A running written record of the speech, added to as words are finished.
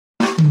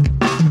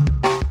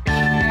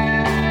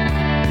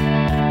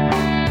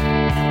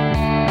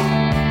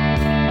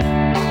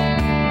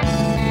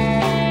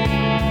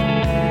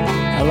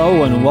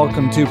Hello and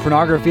welcome to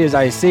Pornography as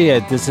I See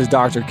It. This is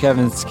Dr.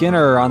 Kevin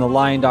Skinner. On the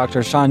line,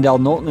 Dr. Shondell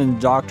Knowlton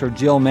and Dr.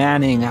 Jill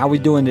Manning. How are we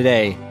doing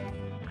today?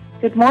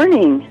 Good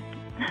morning.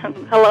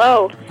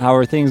 Hello. How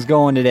are things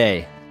going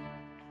today?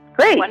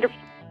 Great.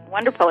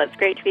 Wonderful. It's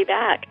great to be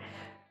back.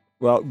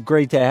 Well,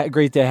 great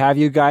to have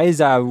you guys.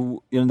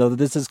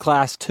 This is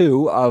class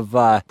 2 of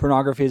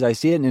Pornography as I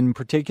See It, and in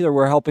particular,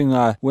 we're helping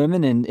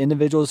women and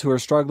individuals who are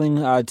struggling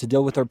to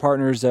deal with their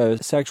partner's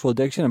sexual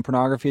addiction and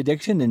pornography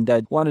addiction.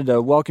 And wanted to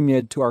welcome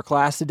you to our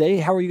class today.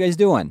 How are you guys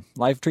doing?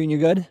 Life treating you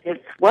good?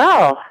 It's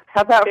well.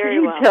 How about Very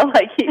for you, well.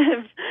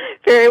 Jill?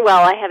 Very well.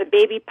 I have a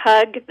baby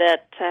pug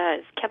that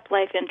has kept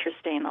life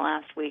interesting the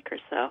last week or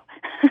so.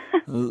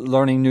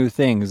 Learning new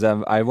things.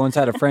 I once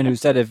had a friend who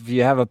said if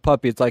you have a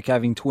puppy, it's like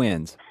having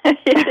twins.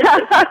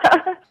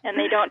 And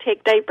they don't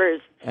take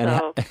diapers.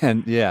 So.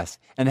 And yes,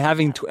 and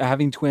having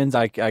twins,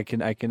 I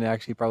can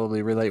actually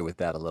probably relate with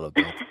that a little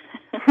bit.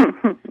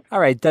 All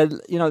right,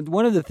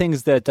 one of the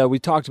things that we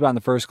talked about in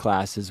the first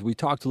class is we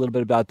talked a little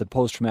bit about the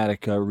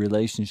post-traumatic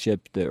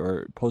relationship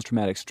or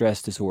post-traumatic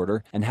stress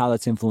disorder and how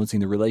that's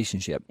influencing the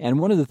relationship. And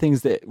one of the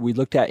things that we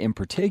looked at in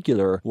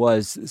particular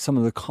was some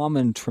of the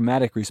common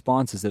traumatic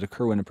responses that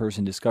occur when a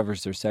person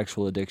discovers their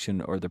sexual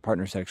addiction or their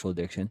partner's sexual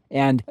addiction.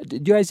 And do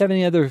you guys have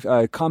any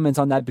other comments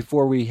on that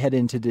before we head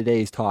into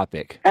today's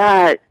topic?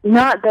 Not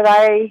that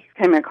I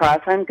came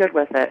across. I'm good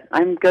with it.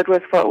 I'm good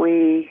with what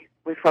we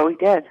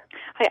did.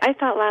 I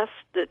thought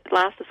the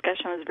last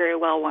discussion was a very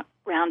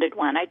well-rounded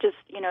one. I just,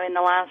 in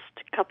the last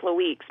couple of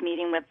weeks,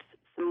 meeting with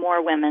some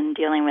more women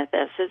dealing with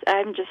this,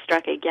 I'm just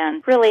struck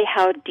again really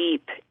how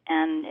deep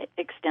and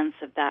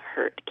extensive that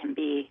hurt can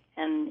be.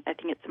 And I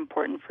think it's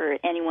important for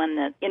anyone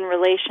that's in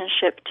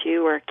relationship to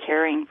or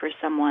caring for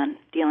someone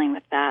dealing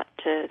with that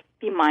to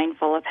be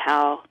mindful of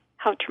how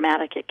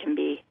traumatic it can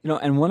be.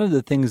 And one of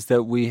the things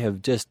that we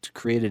have just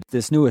created,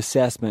 this new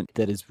assessment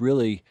that is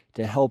really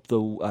to help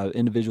the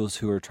individuals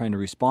who are trying to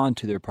respond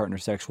to their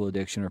partner's sexual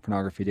addiction or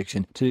pornography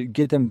addiction, to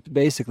get them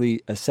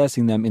basically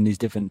assessing them in these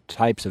different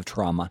types of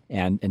trauma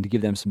and to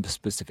give them some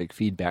specific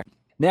feedback.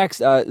 Next,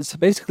 so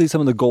basically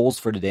some of the goals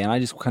for today, and I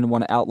just kind of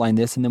want to outline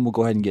this and then we'll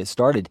go ahead and get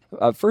started.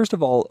 First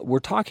of all, we're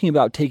talking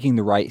about taking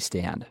the right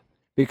stand.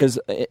 Because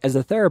as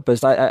a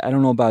therapist, I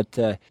don't know about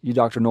you,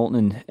 Dr.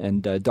 Knowlton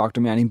and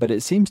Dr. Manning, but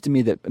it seems to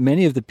me that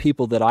many of the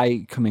people that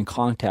I come in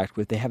contact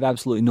with, they have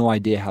absolutely no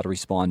idea how to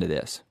respond to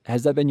this.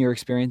 Has that been your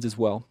experience as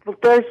well?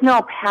 There's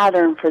no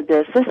pattern for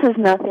this. This is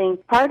nothing.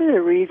 Part of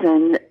the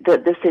reason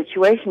that the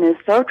situation is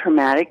so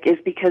traumatic is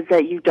because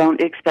that you don't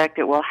expect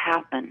it will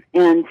happen.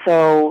 And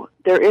so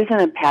there isn't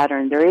a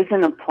pattern. There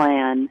isn't a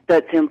plan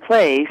that's in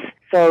place.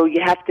 So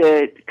you have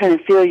to kind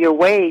of feel your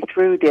way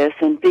through this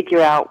and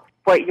figure out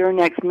what your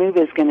next move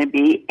is going to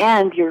be,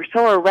 and you're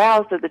so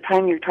aroused at the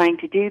time you're trying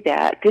to do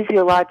that,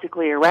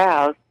 physiologically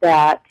aroused,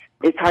 that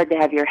it's hard to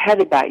have your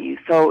head about you.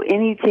 So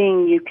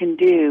anything you can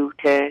do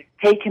to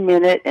take a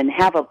minute and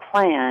have a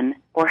plan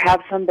or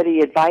have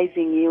somebody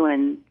advising you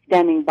and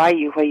standing by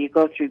you while you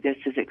go through this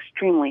is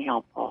extremely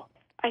helpful.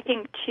 I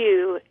think,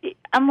 too,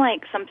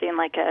 unlike something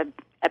like a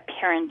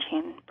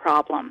parenting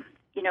problem,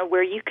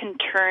 where you can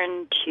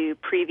turn to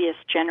previous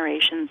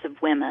generations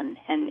of women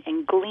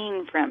and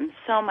glean from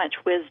so much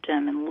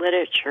wisdom and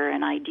literature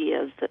and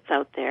ideas that's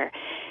out there.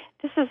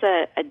 This is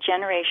a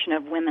generation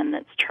of women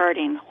that's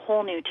charting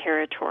whole new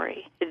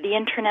territory. The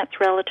Internet's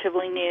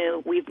relatively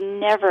new. We've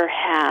never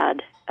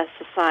had a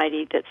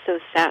society that's so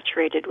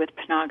saturated with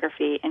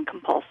pornography and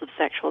compulsive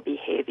sexual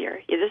behavior.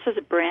 This is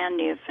a brand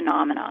new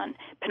phenomenon.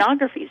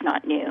 Pornography is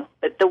not new,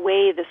 but the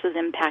way this is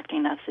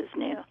impacting us is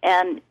new.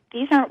 And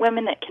these aren't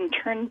women that can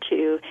turn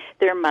to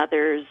their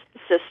mothers,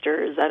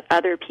 sisters,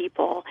 other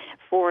people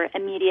for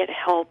immediate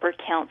help or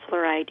counsel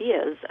or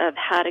ideas of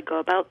how to go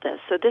about this.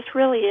 So this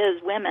really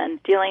is women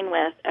dealing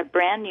with a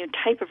brand new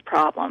type of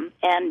problem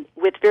and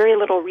with very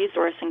little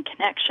resource and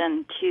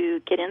connection to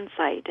get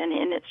insight. And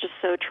it's just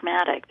so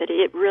traumatic that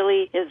it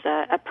really is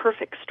a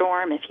perfect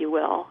storm, if you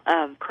will,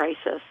 of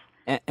crisis.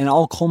 And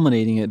all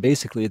culminating it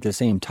basically at the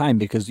same time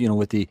because,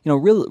 with the,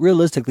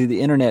 realistically,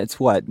 the Internet's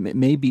what,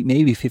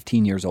 maybe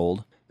 15 years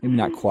old. Maybe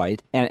not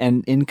quite.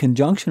 And in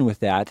conjunction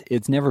with that,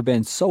 it's never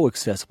been so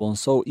accessible and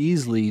so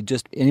easily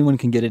just anyone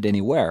can get it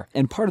anywhere.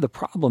 And part of the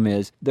problem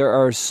is there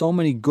are so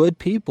many good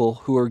people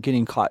who are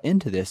getting caught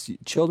into this,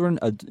 children,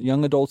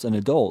 young adults, and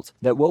adults,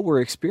 that what we're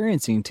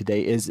experiencing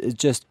today is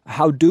just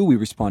how do we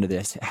respond to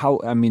this?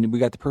 We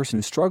got the person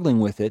who's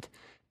struggling with it,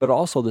 but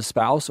also the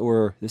spouse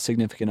or the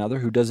significant other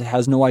who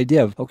has no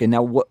idea of, okay,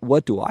 now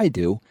what do I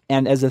do?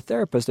 And as a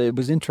therapist, it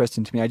was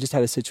interesting to me. I just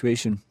had a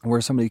situation where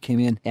somebody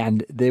came in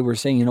and they were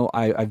saying,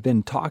 I've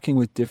been talking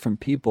with different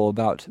people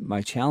about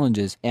my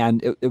challenges,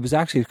 and it was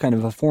actually kind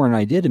of a foreign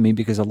idea to me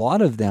because a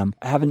lot of them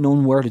haven't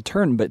known where to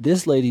turn, but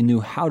this lady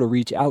knew how to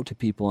reach out to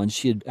people, and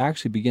she had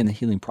actually begun the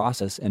healing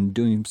process and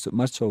doing so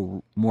much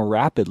more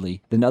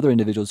rapidly than other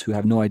individuals who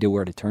have no idea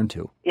where to turn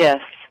to.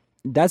 Yes.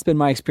 That's been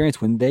my experience.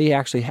 When they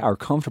actually are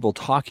comfortable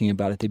talking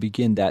about it, they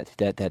begin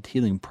that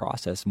healing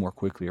process more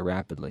quickly or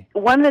rapidly.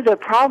 One of the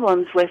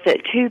problems with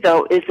it, too,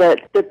 though, is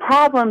that the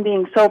problem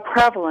being so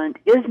prevalent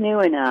is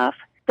new enough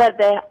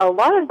that a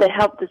lot of the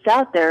help that's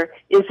out there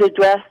is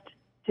addressed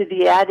to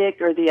the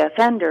addict or the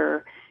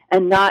offender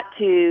and not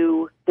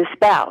to the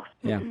spouse.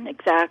 Yeah.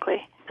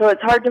 Exactly. So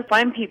it's hard to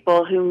find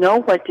people who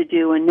know what to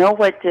do and know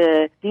what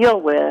to deal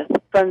with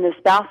from the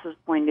spouse's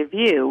point of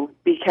view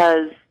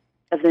because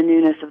of the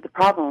newness of the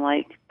problem,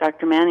 like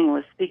Dr. Manning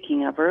was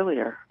speaking of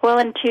earlier. Well,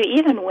 and to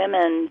even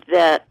women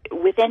that,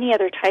 with any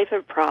other type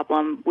of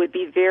problem, would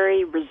be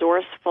very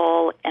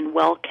resourceful and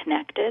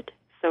well-connected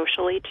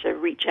socially to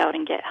reach out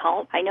and get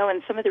help. I know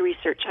in some of the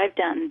research I've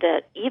done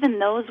that even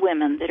those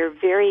women that are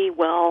very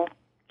well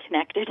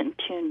connected and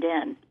tuned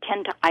in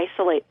tend to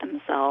isolate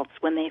themselves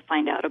when they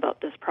find out about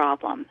this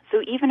problem.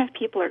 So even if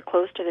people are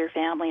close to their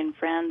family and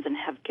friends and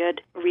have good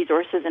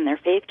resources in their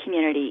faith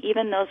community,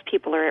 even those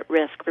people are at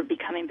risk for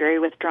becoming very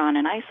withdrawn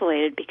and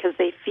isolated because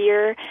they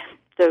fear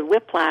the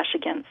whiplash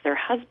against their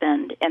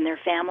husband and their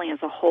family as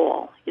a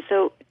whole.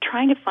 So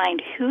trying to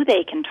find who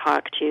they can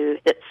talk to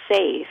that's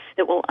safe,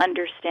 that will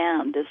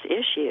understand this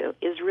issue,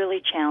 is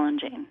really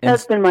challenging.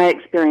 That's been my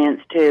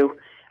experience, too.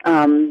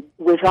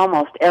 With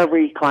almost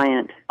every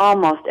client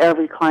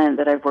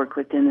that I've worked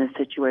with in this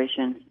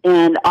situation.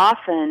 And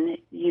often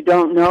you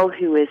don't know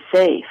who is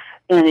safe.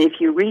 And if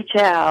you reach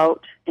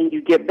out and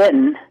you get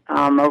bitten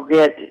or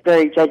get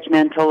very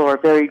judgmental or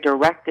very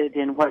directed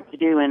in what to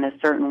do in a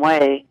certain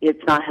way,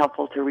 it's not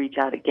helpful to reach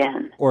out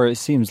again. Or it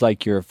seems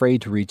like you're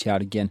afraid to reach out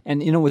again.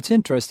 And you know what's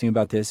interesting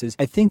about this is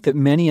I think that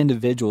many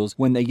individuals,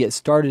 when they get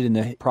started in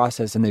the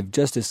process and they've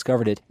just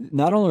discovered it,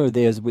 not only are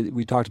they, as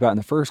we talked about in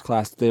the first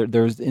class,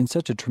 they're in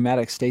such a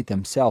traumatic state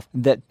themselves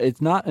that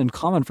it's not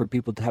uncommon for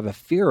people to have a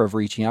fear of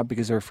reaching out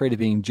because they're afraid of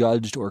being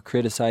judged or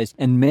criticized.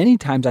 And many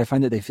times I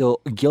find that they feel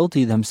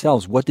guilty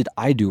themselves. What did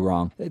I do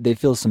wrong? They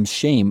feel some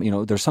shame. You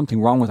know, there's something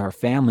wrong with our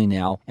family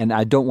now, and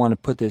I don't want to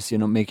put this,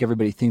 make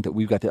everybody think that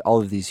we've got all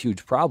of these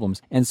huge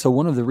problems. And so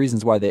one of the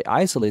reasons why they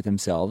isolate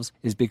themselves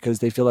is because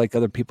they feel like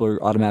other people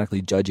are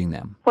automatically judging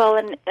them. Well,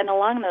 and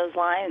along those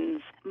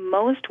lines,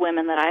 most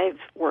women that I've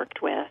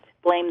worked with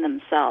blame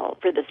themselves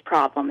for this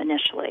problem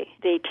initially.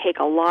 They take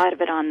a lot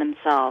of it on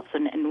themselves,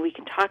 and we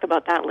can talk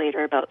about that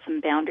later, about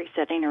some boundary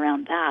setting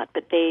around that.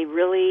 But they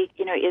really,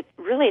 it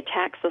really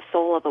attacks the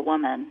soul of a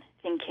woman,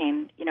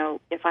 thinking,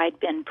 if I'd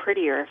been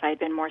prettier, if I'd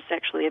been more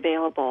sexually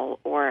available,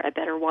 or a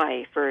better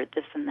wife, or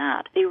this and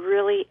that. They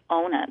really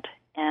own it.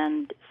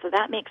 And so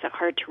that makes it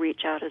hard to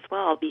reach out as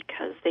well,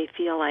 because they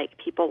feel like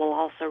people will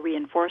also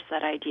reinforce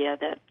that idea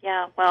that,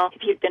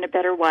 if you'd been a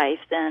better wife,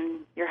 then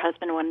your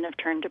husband wouldn't have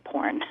turned to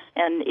porn.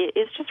 And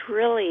it's just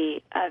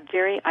really a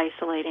very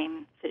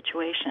isolating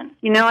situation.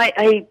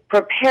 I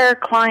prepare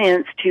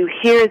clients to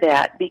hear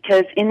that,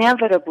 because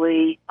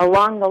inevitably,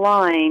 along the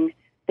line,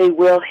 they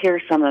will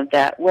hear some of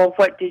that. Well,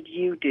 what did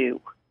you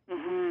do?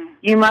 Mm-hmm.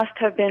 You must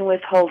have been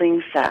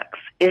withholding sex.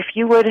 If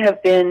you would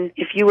have been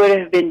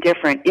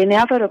different,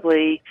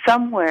 inevitably,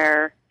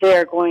 somewhere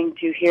they're going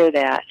to hear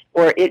that.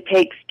 Or it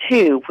takes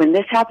two. When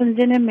this happens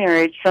in a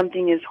marriage,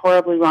 something is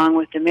horribly wrong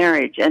with the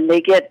marriage, and they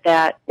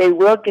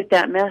will get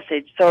that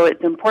message. So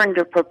it's important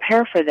to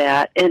prepare for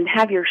that and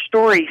have your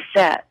story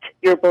set,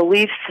 your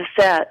beliefs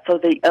set, so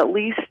that at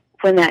least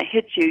when that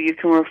hits you, you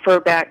can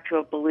refer back to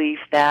a belief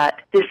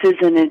that this is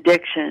an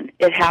addiction.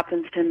 It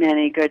happens to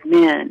many good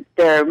men.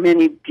 There are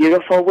many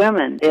beautiful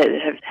women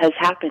it has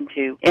happened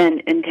to.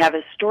 And to have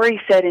a story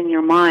set in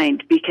your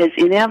mind, because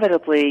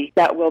inevitably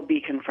that will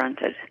be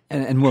confronted.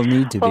 And will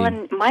need to be. Well,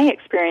 and my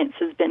experience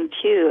has been,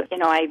 too,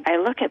 I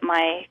look at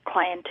my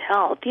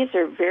clientele. These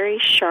are very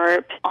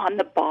sharp,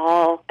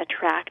 on-the-ball,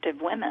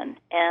 attractive women.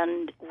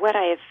 And what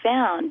I have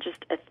found,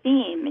 just a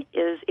theme,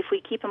 is if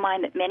we keep in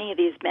mind that many of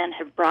these men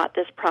have brought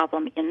this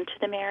problem into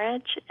the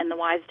marriage and the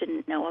wives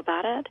didn't know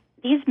about it,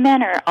 these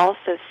men are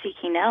also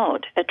seeking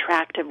out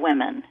attractive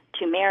women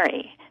to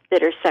marry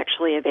that are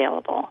sexually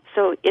available.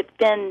 So it's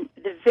been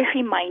the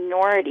very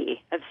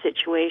minority of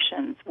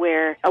situations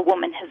where a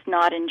woman has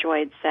not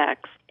enjoyed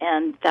sex,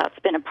 and that's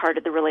been a part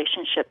of the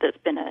relationship that's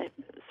been a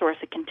source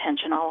of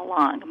contention all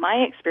along.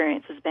 My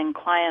experience has been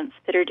clients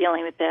that are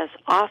dealing with this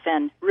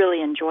often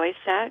really enjoy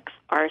sex,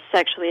 are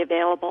sexually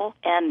available,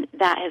 and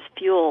that has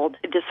fueled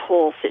this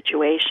whole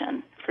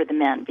situation for the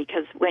men,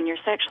 because when you're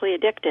sexually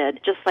addicted,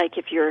 just like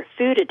if you're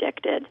food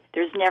addicted,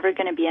 there's never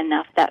going to be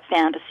enough that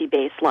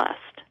fantasy-based lust.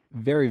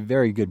 Very,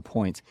 very good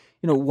points.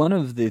 One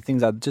of the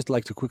things I'd just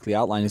like to quickly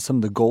outline is some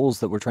of the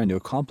goals that we're trying to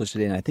accomplish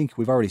today, and I think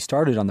we've already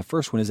started on the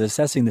first one, is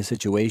assessing the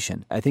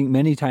situation. I think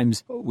many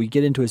times we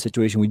get into a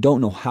situation, we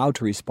don't know how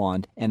to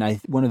respond, and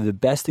one of the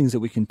best things that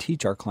we can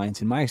teach our clients,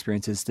 in my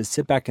experience, is to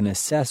sit back and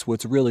assess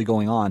what's really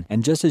going on.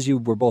 And just as you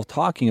were both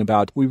talking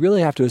about, we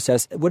really have to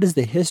assess, what is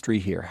the history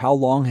here? How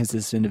long has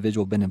this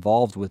individual been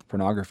involved with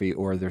pornography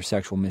or their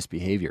sexual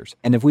misbehaviors?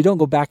 And if we don't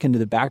go back into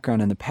the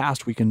background in the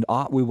past, we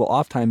will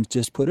oftentimes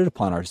just put it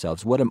upon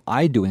ourselves. What am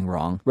I doing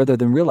wrong? Rather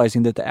than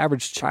realizing that the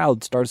average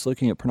child starts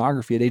looking at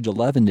pornography at age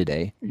 11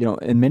 today.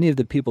 And many of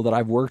the people that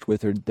I've worked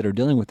with that are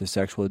dealing with the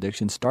sexual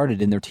addiction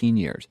started in their teen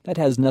years. That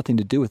has nothing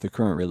to do with the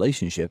current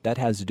relationship. That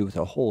has to do with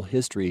a whole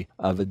history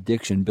of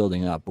addiction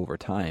building up over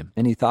time.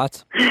 Any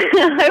thoughts? Well,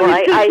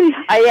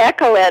 I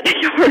echo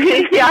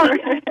it. Yeah.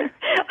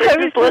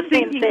 They're just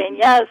listening, saying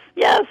yes,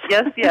 yes,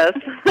 yes.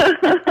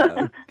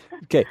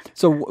 Okay,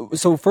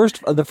 so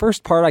first, the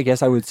first part, I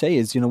guess I would say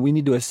is, we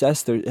need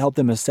to help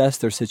them assess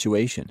their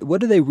situation.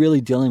 What are they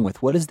really dealing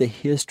with? What is the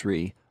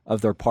history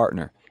of their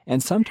partner?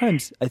 And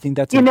sometimes I think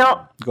that's...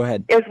 Go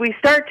ahead. As we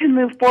start to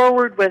move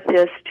forward with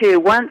this, too,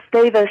 once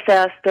they've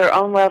assessed their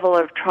own level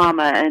of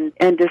trauma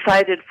and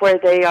decided where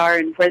they are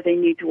and where they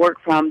need to work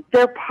from,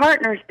 their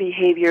partner's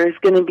behavior is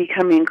going to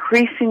become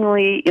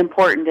increasingly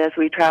important as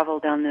we travel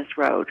down this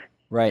road.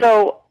 Right.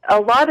 So a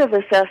lot of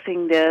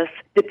assessing this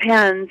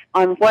depends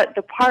on what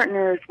the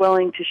partner is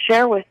willing to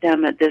share with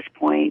them at this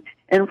point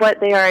and what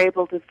they are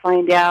able to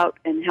find out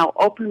and how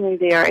openly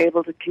they are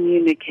able to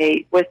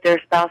communicate with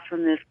their spouse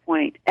from this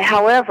point.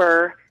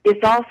 However,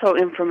 it's also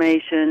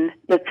information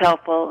that's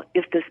helpful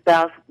if the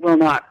spouse will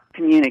not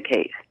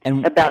communicate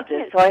about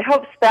this. So I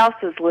hope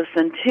spouses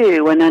listen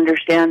too and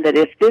understand that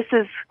if this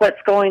is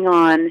what's going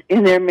on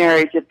in their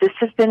marriage, if this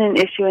has been an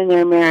issue in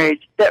their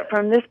marriage, that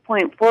from this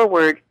point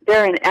forward,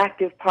 they're an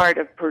active part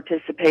of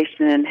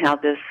participation in how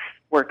this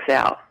works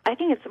out. I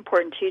think it's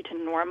important, too, to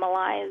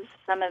normalize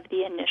some of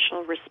the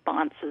initial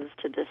responses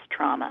to this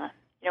trauma.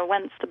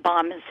 Once the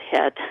bomb is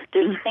hit,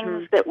 there's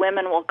things that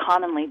women will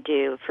commonly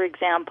do. For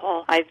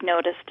example, I've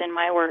noticed in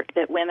my work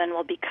that women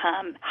will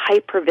become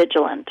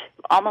hypervigilant,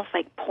 almost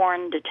like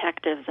porn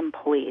detectives and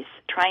police,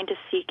 trying to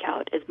seek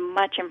out as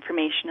much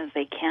information as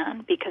they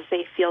can because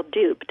they feel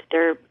duped.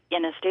 They're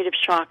in a state of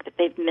shock that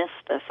they've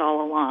missed this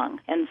all along,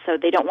 and so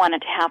they don't want it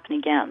to happen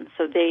again.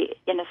 So they,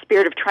 in a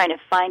spirit of trying to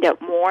find out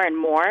more and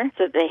more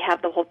so that they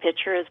have the whole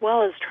picture, as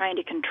well as trying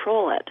to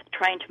control it,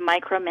 trying to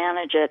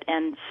micromanage it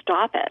and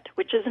stop it,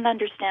 which is an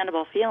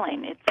understandable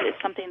feeling.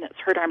 It's something that's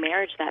hurt our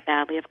marriage that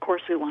badly. Of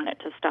course we want it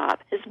to stop.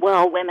 As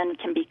well, women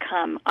can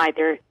become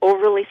either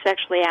overly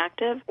sexually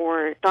active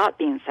or stop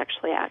being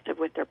sexually active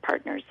with their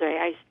partners.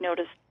 I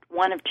noticed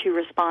one of two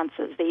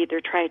responses. They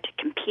either try to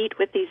compete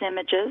with these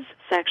images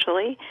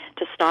sexually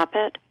to stop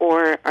it,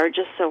 or are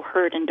just so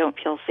hurt and don't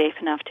feel safe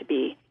enough to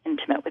be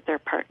intimate with their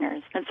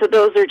partners. And so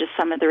those are just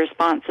some of the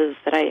responses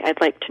that I'd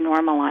like to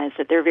normalize,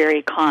 that they're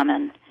very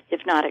common,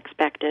 if not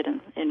expected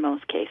in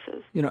most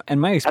cases.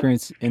 And my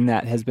experience in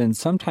that has been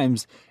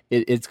sometimes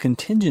it's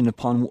contingent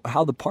upon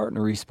how the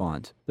partner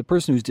responds. The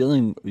person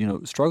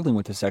who's struggling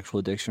with a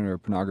sexual addiction or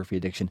pornography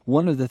addiction,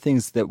 one of the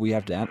things that we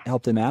have to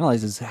help them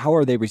analyze is how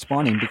are they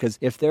responding? Because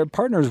if their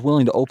partner is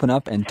willing to open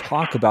up and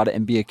talk about it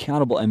and be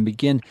accountable and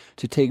begin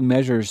to take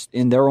measures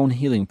in their own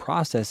healing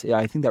process,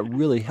 I think that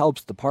really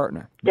helps the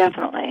partner.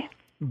 Definitely.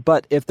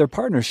 But if their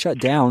partner's shut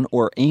down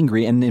or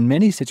angry, and in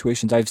many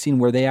situations I've seen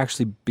where they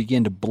actually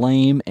begin to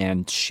blame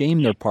and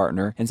shame their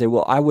partner and say,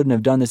 well, I wouldn't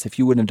have done this if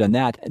you wouldn't have done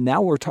that. And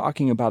now we're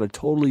talking about a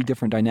totally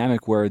different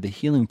dynamic where the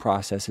healing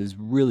process has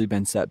really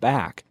been set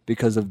back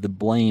because of the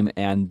blame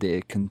and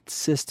the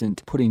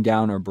consistent putting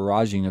down or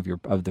barraging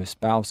of the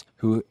spouse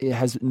who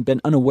has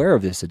been unaware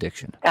of this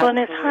addiction. Well, and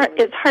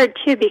it's hard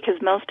too, because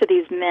most of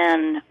these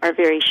men are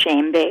very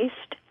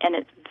shame-based, and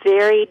it's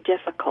very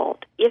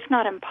difficult, if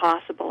not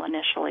impossible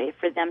initially,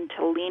 for them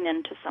to lean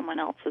into someone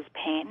else's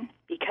pain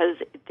because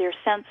their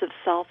sense of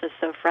self is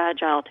so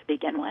fragile to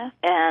begin with.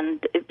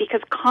 And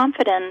because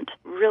confident,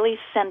 really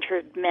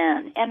centered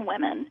men and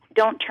women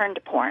don't turn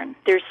to porn.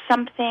 There's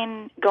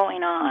something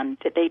going on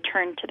that they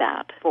turn to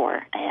that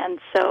for. And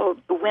so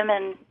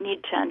women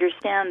need to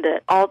understand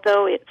that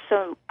although it's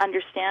so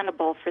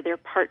understandable for their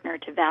partner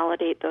to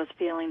validate those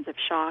feelings of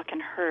shock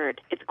and hurt,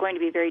 it's going to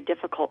be very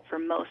difficult for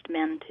most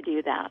men to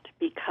do that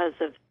because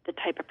of the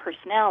type of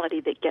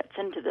personality that gets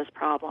into this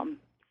problem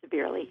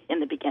severely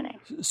in the beginning.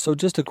 So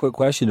just a quick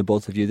question to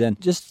both of you then.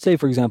 Just say,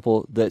 for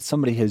example, that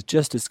somebody has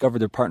just discovered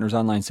their partner's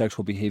online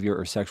sexual behavior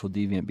or sexual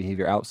deviant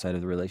behavior outside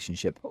of the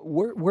relationship.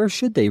 Where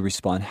should they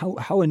respond?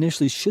 How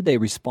initially should they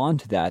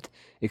respond to that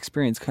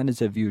experience, kind of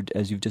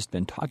as you've just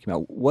been talking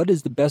about? What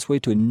is the best way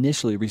to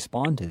initially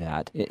respond to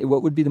that?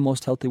 What would be the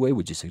most healthy way,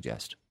 would you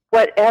suggest?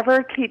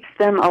 Whatever keeps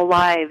them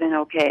alive and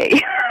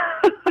okay.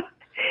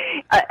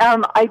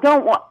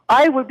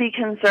 I would be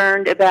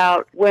concerned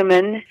about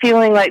women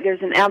feeling like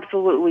there's an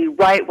absolutely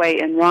right way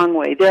and wrong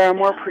way. There are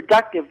more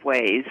productive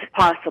ways,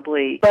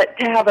 possibly, but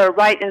to have a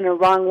right and a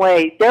wrong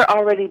way, they're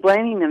already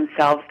blaming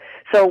themselves.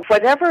 So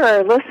whatever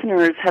our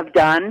listeners have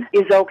done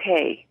is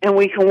okay, and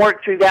we can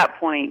work through that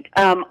point.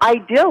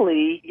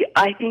 Ideally,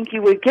 I think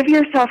you would give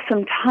yourself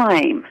some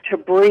time to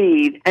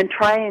breathe and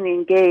try and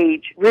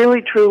engage,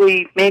 really,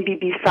 truly, maybe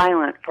be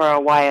silent for a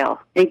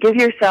while, and give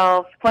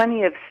yourself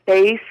plenty of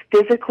space,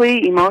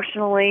 physically,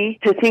 emotionally,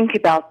 to think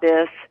about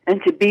this and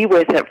to be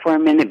with it for a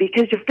minute,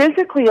 because you're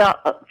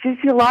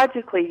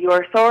physiologically, you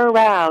are so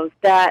aroused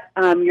that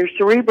your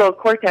cerebral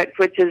cortex,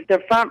 which is the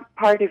front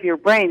part of your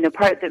brain, the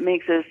part that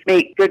makes us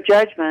make good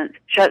judgments,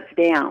 shuts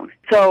down.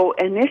 So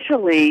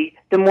initially,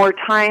 the more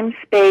time,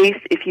 space,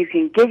 if you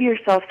can give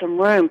yourself some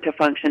room to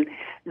function,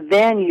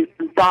 then you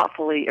can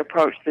thoughtfully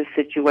approach this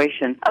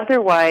situation.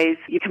 Otherwise,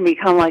 you can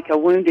become like a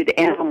wounded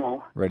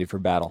animal. Ready for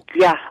battle.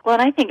 Yeah. Well,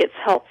 and I think it's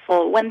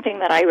helpful. One thing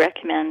that I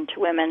recommend to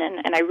women,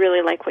 and I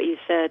really like what you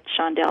said,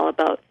 Shondell,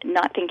 about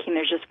not thinking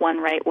there's just one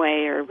right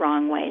way or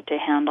wrong way to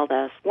handle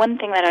this. One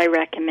thing that I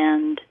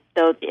recommend,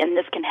 though, and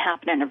this can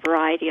happen in a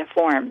variety of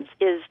forms,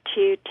 is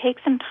to take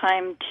some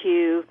time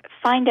to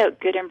find out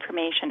good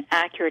information,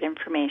 accurate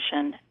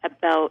information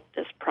about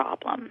this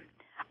problem.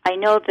 I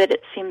know that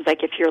it seems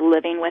like if you're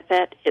living with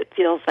it, it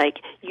feels like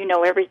you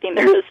know everything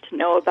there is to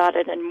know about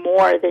it and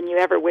more than you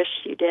ever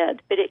wished you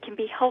did. But it can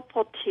be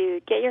helpful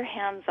to get your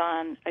hands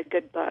on a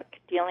good book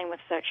dealing with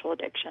sexual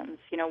addictions.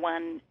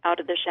 One,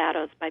 Out of the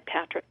Shadows by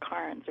Patrick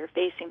Carnes, or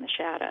Facing the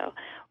Shadow,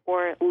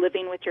 or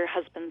Living with Your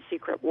Husband's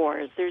Secret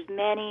Wars. There's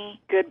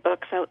many good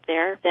books out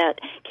there that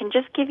can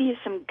just give you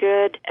some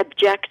good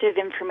objective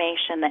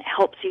information that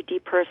helps you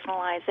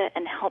depersonalize it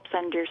and helps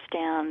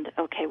understand,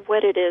 okay,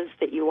 what it is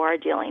that you are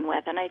dealing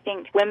with. And I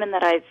think women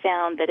that I've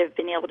found that have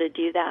been able to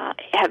do that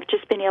have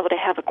just been able to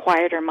have a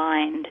quieter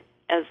mind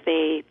as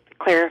they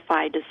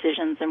clarify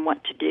decisions and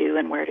what to do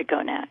and where to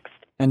go next.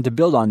 And to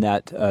build on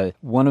that,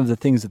 one of the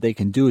things that they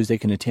can do is they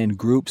can attend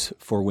groups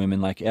for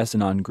women, like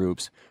S-Anon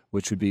groups,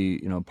 which would be,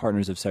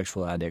 partners of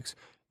sexual addicts.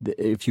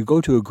 If you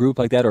go to a group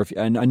like that, or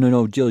I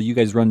know, Jill, you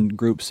guys run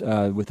groups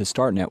with the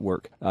START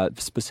Network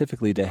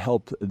specifically to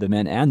help the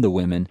men and the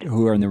women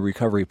who are in the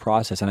recovery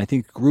process. And I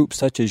think groups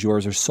such as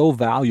yours are so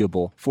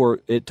valuable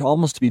for it to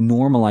almost be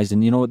normalized.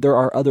 And, there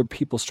are other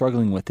people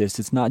struggling with this.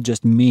 It's not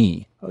just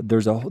me.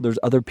 There's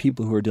other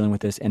people who are dealing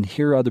with this, and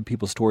hear other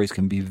people's stories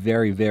can be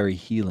very, very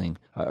healing,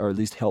 or at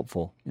least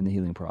helpful in the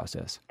healing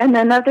process. And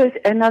another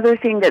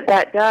thing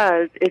that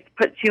does is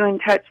puts you in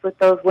touch with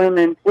those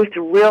women with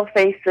real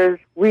faces,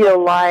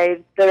 real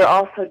lives that are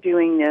also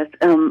doing this.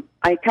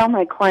 I tell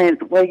my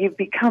clients, well, you've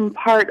become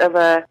part of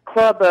a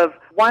club of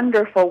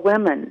wonderful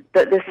women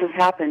that this has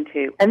happened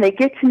to. And they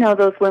get to know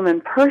those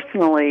women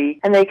personally,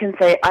 and they can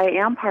say, I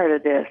am part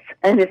of this.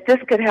 And if this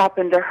could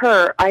happen to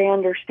her, I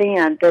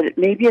understand that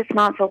maybe it's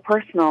not so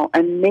personal,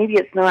 and maybe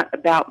it's not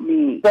about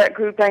me. That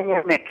group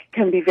dynamic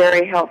can be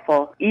very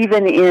helpful,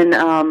 even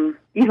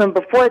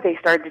before they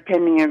start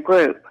attending a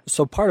group.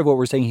 So part of what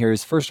we're saying here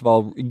is, first of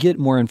all, get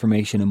more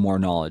information and more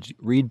knowledge.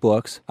 Read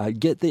books.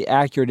 Get the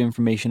accurate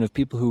information of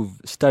people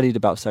who've studied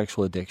about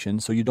sexual addiction,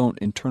 so you don't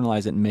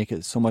internalize it and make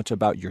it so much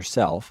about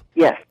yourself.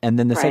 Yes. And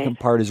then the second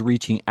part is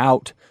reaching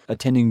out,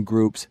 attending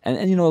groups. And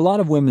a lot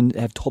of women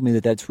have told me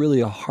that that's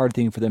really a hard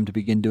thing for them to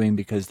begin doing,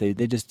 because they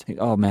just think,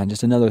 oh man,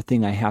 just another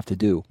thing I have to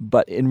do.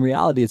 But in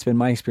reality, it's been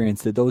my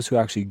experience that those who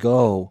actually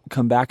go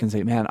come back and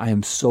say, man, I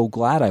am so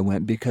glad I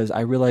went, because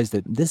I realized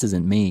that this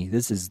isn't me.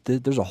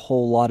 There's a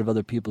whole lot of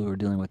other people who are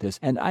dealing with this.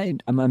 And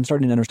I'm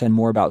starting to understand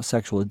more about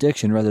sexual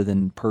addiction rather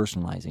than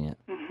personalizing it.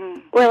 Mm-hmm.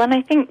 Well, and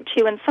I think,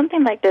 too, when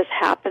something like this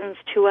happens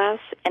to us,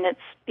 and it's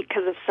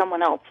because of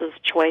someone else's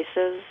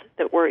choices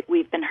that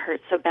we've been hurt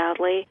so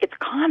badly, it's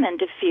common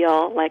to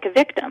feel like a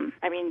victim.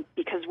 I mean,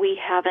 because we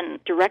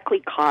haven't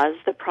directly caused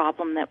the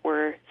problem that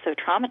we're so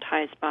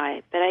traumatized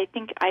by. But I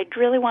think I'd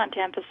really want to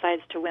emphasize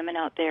to women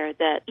out there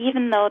that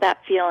even though that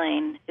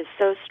feeling is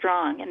so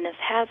strong and this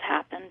has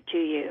happened to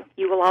you,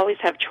 you will always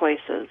have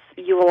choices.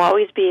 You will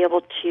always be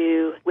able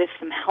to, with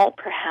some help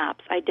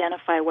perhaps,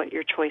 identify what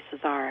your choices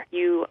are.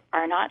 You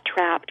are not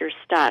trapped or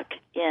stuck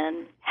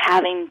in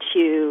having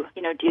to,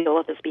 deal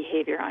with this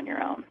behavior on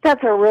your own.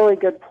 That's a really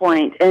good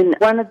point. And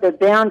one of the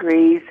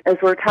boundaries, as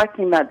we're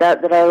talking about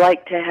that I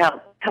like to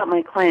help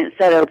my clients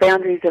set are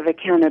boundaries of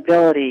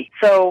accountability.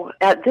 So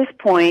at this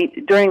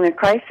point, during the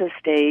crisis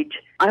stage,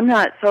 I'm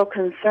not so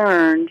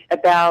concerned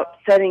about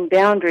setting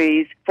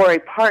boundaries for a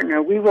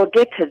partner. We will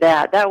get to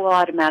that. That will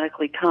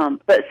automatically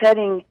come. But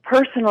setting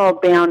personal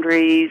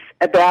boundaries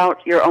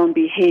about your own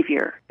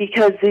behavior,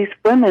 because these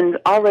women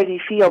already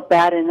feel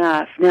bad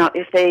enough. Now,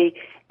 if they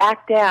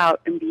act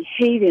out and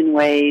behave in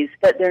ways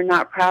that they're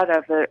not proud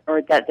of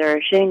or that they're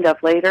ashamed of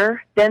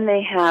later, then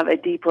they have a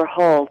deeper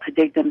hole to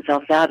dig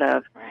themselves out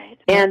of. Right.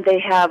 And they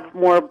have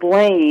more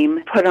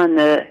blame put on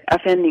the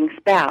offending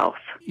spouse.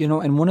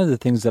 And one of the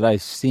things that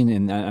I've seen,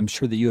 and I'm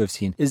sure that you have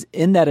seen, is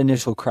in that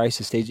initial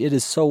crisis stage, it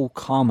is so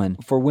common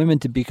for women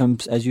to become,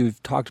 as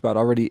you've talked about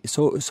already,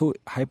 so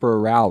hyper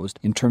aroused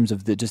in terms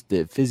of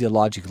the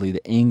physiologically,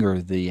 the anger,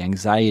 the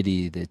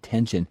anxiety, the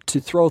tension, to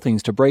throw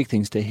things, to break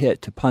things, to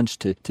hit, to punch,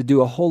 to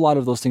do a whole lot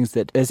of those things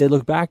that as they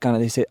look back on it,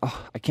 they say,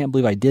 oh, I can't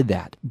believe I did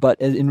that.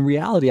 But in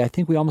reality, I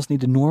think we almost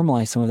need to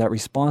normalize some of that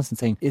response and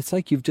saying, it's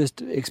like you've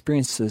just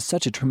experienced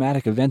such a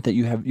traumatic event that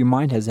your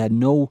mind has had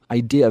no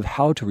idea of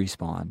how to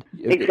respond.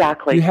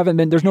 Exactly.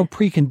 There's no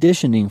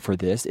preconditioning for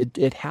this.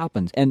 It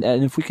happens. And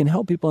if we can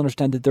help people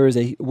understand that there is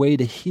a way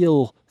to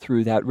heal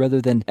through that, rather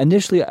than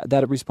initially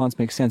that response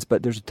makes sense,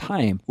 but there's a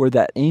time where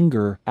that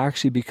anger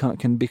actually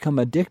can become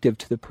addictive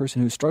to the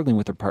person who's struggling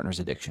with their partner's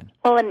addiction.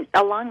 Well, and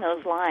along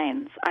those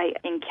lines, I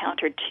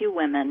encountered 2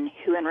 women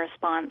who, in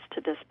response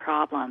to this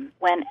problem,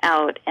 went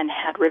out and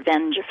had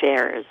revenge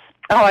affairs.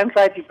 Oh, I'm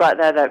glad you brought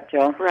that up,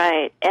 Jill.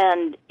 Right.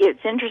 And it's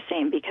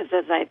interesting because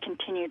as I've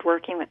continued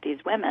working with these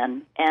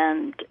women,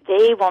 and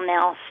they will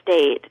now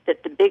state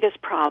that the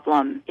biggest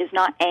problem is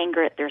not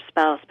anger at their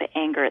spouse, but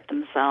anger at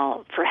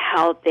themselves for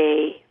how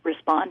they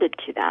responded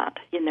to that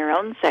in their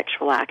own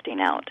sexual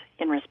acting out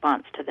in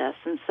response to this.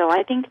 And so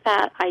I think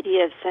that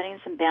idea of setting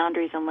some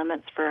boundaries and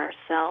limits for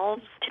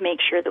ourselves to make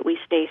sure that we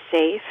stay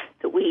safe,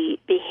 that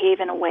we behave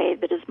in a way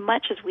that as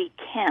much as we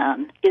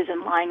can is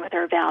in line with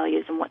our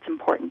values and what's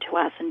important to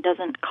us and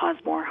doesn't cause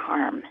more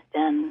harm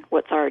than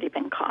what's already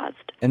been caused.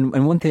 And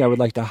one thing I would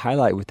like to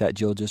highlight with that,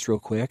 Jill, just real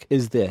quick,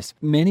 is this.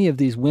 Many of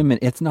these women,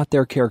 it's not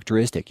their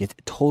characteristic. It's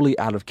totally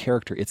out of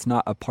character. It's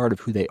not a part of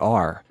who they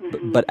are.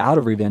 But out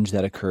of revenge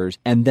that occurs,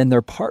 and then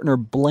their partner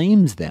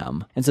blames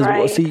them and says,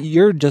 well, see,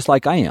 you're just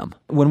like I am.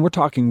 When we're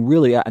talking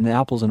really an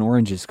apples and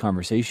oranges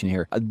conversation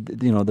here,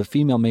 the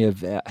female may have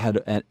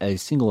had a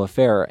single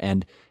affair,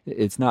 and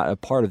it's not a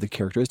part of the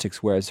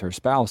characteristics, whereas her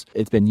spouse,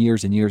 it's been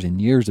years and years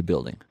and years of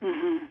building.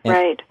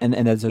 Right. And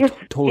that's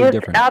totally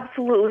different. It's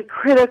absolutely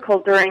critical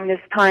during this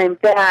time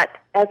that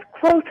as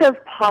close as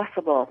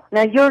possible.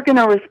 Now, you're going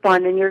to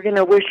respond and you're going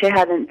to wish you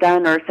hadn't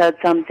done or said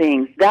some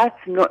things. That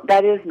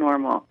is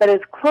normal. But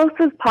as close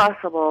as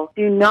possible,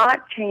 do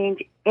not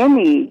change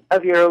any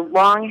of your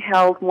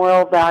long-held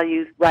moral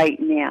values right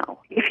now.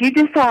 If you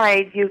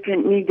decide you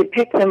need to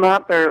pick them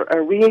up or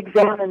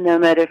re-examine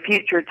them at a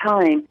future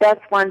time, that's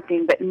one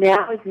thing, but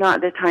now is not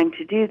the time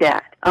to do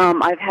that.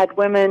 I've had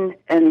women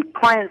and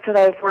clients that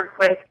I've worked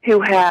with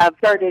who have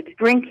started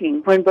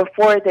drinking when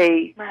before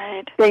they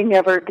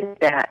never did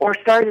that, or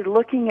started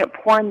looking at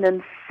porn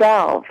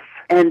themselves,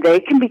 and they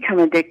can become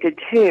addicted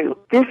too.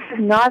 This is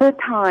not a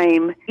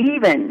time,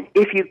 even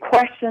if you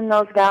question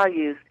those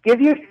values,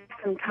 give yourself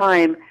some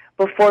time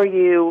before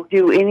you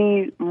do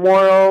any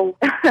moral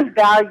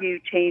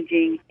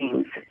value-changing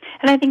things.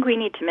 And I think we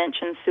need to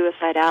mention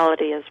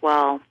suicidality as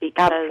well,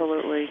 because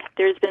Absolutely.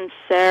 There's been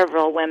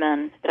several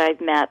women that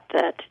I've met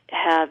that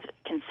have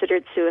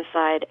considered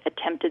suicide,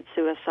 attempted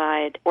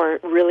suicide, or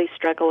really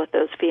struggle with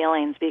those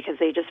feelings because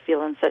they just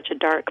feel in such a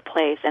dark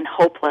place and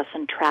hopeless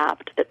and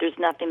trapped that there's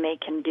nothing they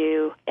can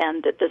do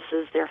and that this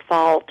is their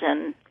fault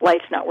and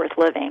life's not worth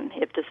living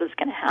if this is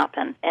going to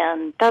happen.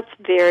 And that's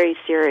very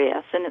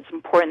serious, and it's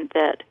important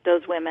that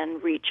those women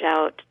reach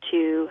out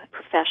to a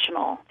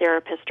professional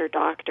therapist or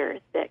doctor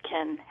that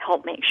can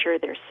help make sure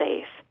they're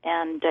safe.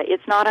 And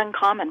it's not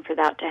uncommon for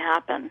that to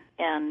happen.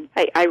 And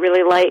I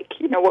really like,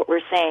 what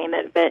we're saying,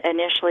 that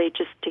initially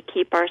just to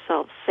keep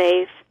ourselves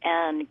safe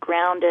and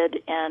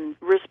grounded and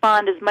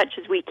respond as much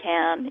as we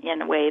can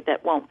in a way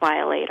that won't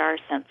violate our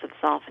sense of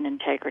self and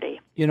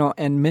integrity.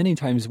 And many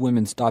times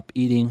women stop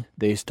eating,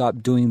 they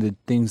stop doing the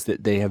things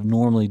that they have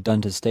normally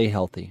done to stay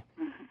healthy.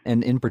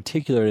 And in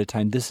particular at a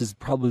time, this is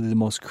probably the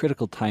most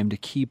critical time to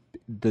keep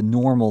the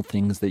normal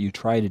things that you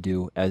try to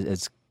do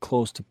as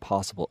close to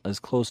possible, as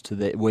close to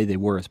the way they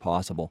were as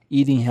possible.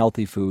 Eating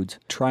healthy foods,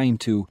 trying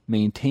to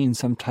maintain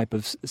some type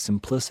of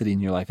simplicity in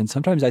your life. And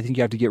sometimes I think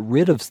you have to get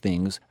rid of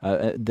things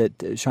that,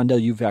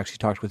 Shondell, you've actually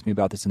talked with me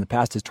about this in the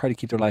past, is try to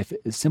keep their life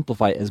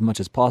simplified as much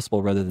as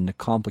possible rather than to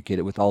complicate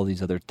it with all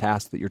these other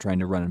tasks that you're trying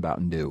to run about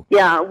and do.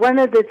 Yeah, one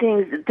of the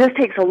things, this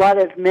takes a lot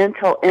of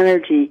mental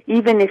energy.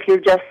 Even if you're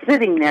just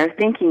sitting there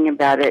thinking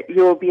about it,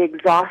 you'll be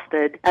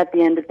exhausted at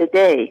the end of the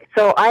day.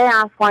 So I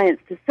ask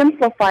clients to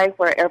simplify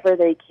wherever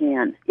they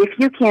can. If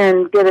you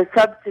can get a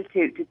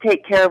substitute to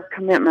take care of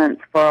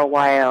commitments for a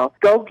while,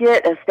 go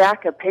get a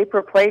stack of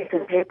paper plates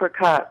and paper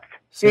cups.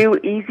 Do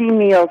easy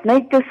meals.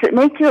 Make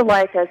your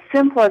life as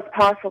simple as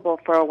possible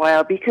for a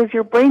while because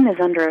your brain is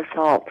under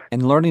assault.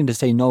 And learning to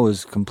say no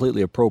is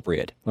completely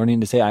appropriate.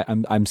 Learning to say,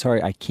 I'm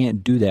sorry, I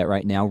can't do that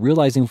right now.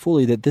 Realizing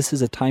fully that this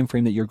is a time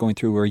frame that you're going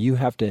through where you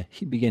have to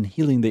begin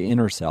healing the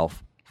inner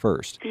self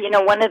first.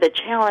 One of the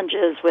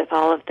challenges with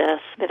all of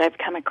this that I've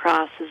come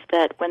across is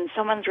that when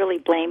someone's really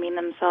blaming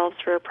themselves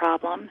for a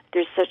problem,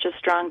 there's such a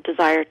strong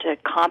desire to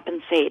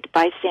compensate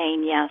by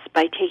saying yes,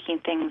 by taking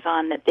things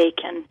on that they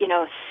can,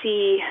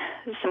 see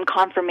some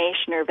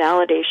confirmation or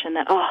validation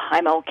that, oh,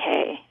 I'm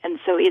okay. And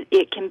so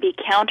it can be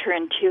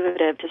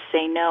counterintuitive to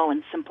say no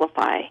and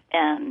simplify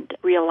and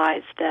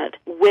realize that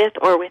with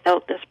or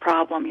without this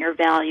problem, your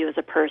value as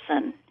a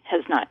person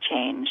has not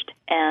changed,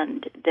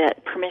 and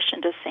that permission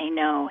to say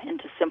no and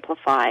to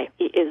simplify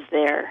is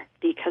there,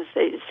 because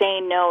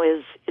saying no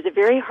is a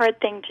very hard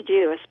thing to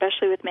do,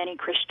 especially with many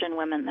Christian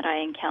women that I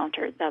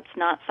encountered. That's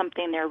not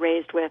something they're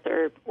raised with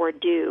or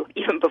do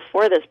even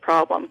before this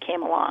problem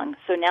came along.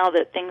 So now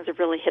that things have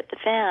really hit the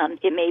fan,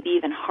 it may be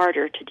even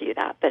harder to do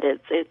that, but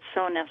it's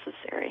so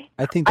necessary.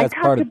 I think that's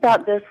part of... I talked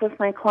about this with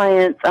my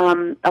clients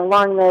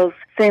along those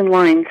same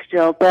lines,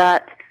 Jill,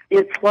 that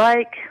it's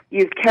like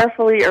you've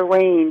carefully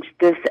arranged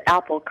this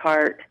apple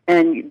cart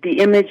and the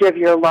image of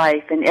your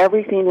life, and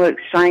everything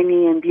looks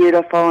shiny and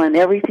beautiful and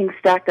everything's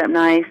stacked up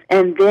nice,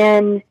 and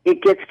then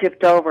it gets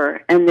tipped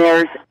over and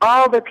there's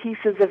all the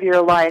pieces of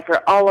your life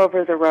are all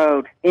over the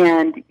road,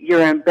 and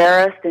you're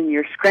embarrassed and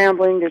you're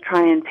scrambling to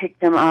try and pick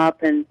them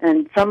up, and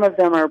some of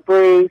them are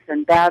bruised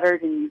and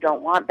battered and you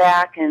don't want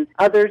back, and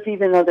others,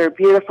 even though they're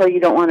beautiful, you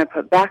don't want to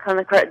put back on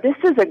the cart. This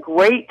is a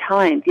great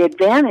time. The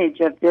advantage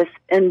of this,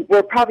 and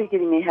we're probably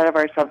getting ahead of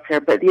ourselves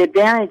here, but the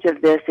advantage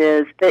of this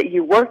is that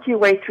you work your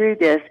way through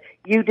this,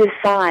 you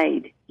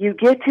decide. You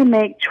get to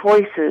make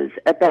choices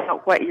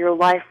about what your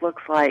life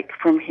looks like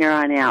from here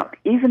on out,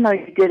 even though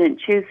you didn't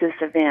choose this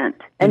event.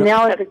 And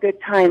now is a good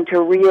time to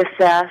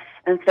reassess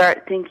and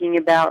start thinking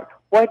about,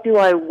 what do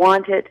I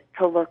want it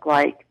to look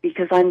like?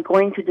 Because I'm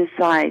going to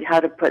decide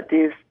how to put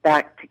this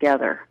back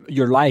together.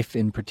 Your life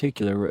in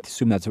particular, I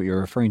assume that's what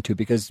you're referring to,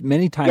 because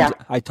many times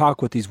I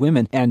talk with these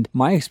women, and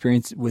my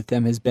experience with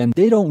them has been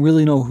they don't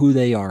really know who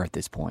they are at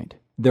this point.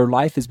 Their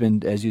life has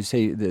been, as you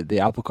say, the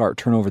apple cart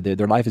turnover,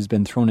 their life has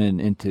been thrown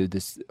into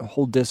this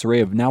whole disarray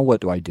of, now what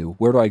do I do?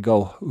 Where do I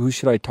go? Who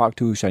should I talk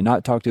to? Who should I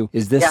not talk to?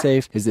 Is this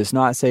safe? Is this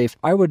not safe?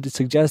 I would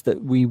suggest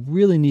that we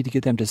really need to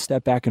get them to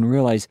step back and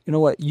realize, you know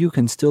what, you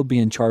can still be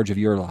in charge of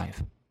your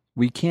life.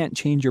 We can't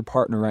change your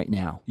partner right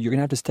now. You're going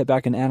to have to step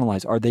back and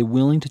analyze. Are they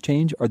willing to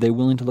change? Are they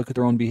willing to look at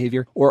their own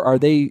behavior? Or are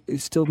they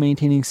still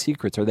maintaining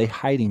secrets? Are they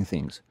hiding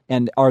things?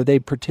 And are they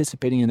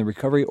participating in the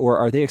recovery, or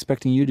are they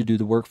expecting you to do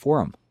the work for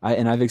them?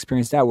 I've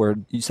experienced that, where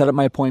you set up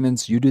my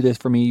appointments, you do this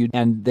for me,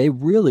 and they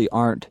really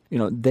aren't,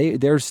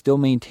 they're still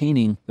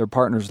maintaining their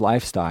partner's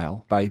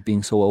lifestyle by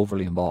being so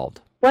overly involved.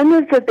 One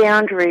of the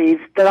boundaries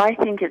that I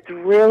think it's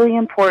really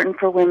important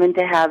for women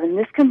to have, and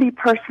this can be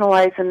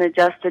personalized and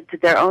adjusted to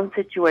their own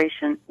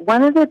situation,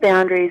 one of the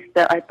boundaries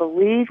that I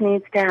believe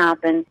needs to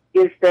happen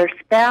is their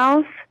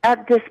spouse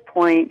at this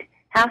point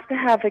has to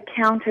have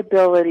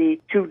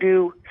accountability to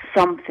do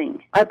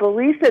something. I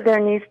believe that there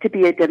needs to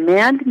be a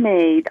demand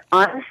made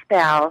on a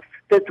spouse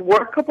that's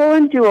workable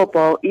and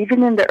doable,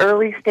 even in the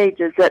early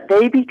stages, that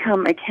they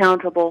become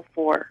accountable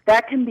for.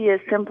 That can be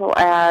as simple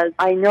as,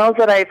 I know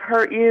that I've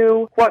hurt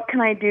you, what can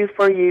I do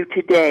for you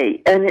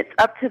today? And it's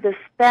up to the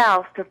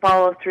spouse to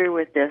follow through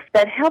with this.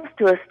 That helps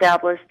to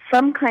establish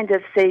some kind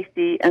of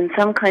safety and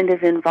some kind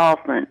of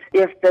involvement.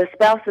 If the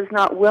spouse is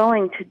not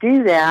willing to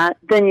do that,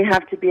 then you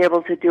have to be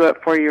able to do it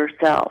for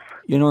yourself.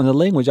 And the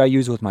language I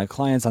use with my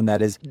clients on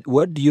that is,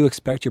 what do you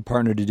expect your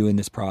partner to do in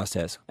this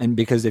process? And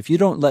because if you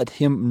don't let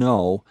him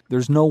know,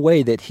 there's no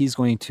way that he's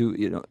going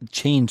to,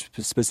 change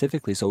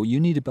specifically. So you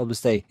need to be able to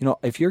say,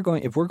 if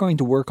we're going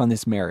to work on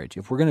this marriage,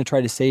 if we're going to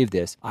try to save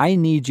this, I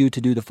need you to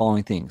do the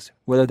following things.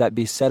 Whether that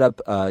be set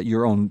up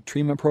your own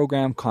treatment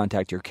program,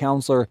 contact your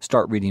counselor,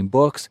 start reading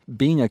books,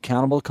 being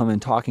accountable, come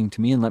and talking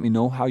to me and let me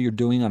know how you're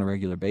doing on a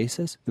regular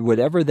basis.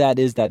 Whatever that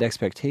is, that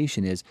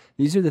expectation is,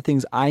 these are the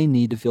things I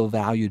need to feel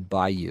valued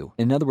by you.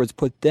 In other words,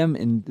 put them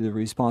in the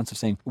response of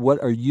saying,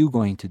 what are you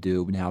going to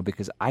do now?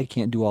 Because I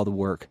can't do all the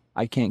work.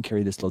 I can't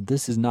carry this load.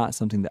 This is not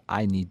something that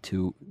I need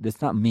to,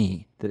 that's not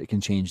me that it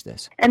can change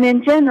this. And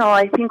in general,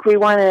 I think we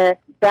want to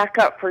back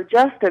up for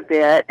just a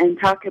bit and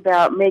talk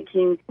about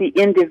making the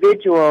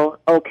individual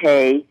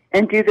okay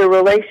and do the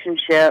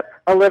relationship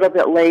a little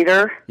bit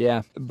later.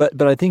 Yeah,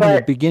 but I think in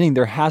the beginning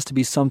there has to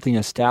be something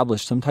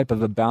established, some type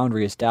of a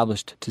boundary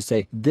established to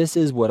say, this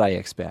is what I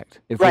expect.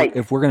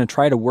 If we're going to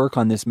try to work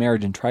on this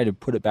marriage and try to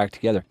put it back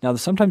together. Now,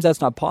 sometimes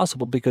that's not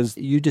possible because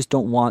you just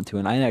don't want to,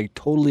 and I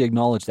totally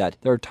acknowledge that.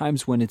 There are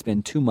times when it's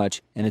been too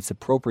much and it's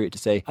appropriate to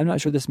say, I'm not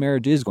sure this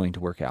marriage is going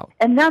to work out.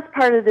 And that's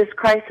part of this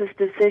crisis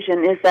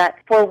decision, is that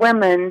for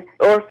women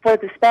or for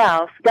the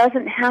spouse,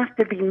 doesn't have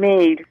to be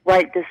made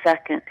right this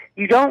second.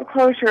 You don't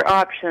close your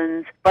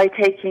options by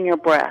taking a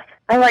breath.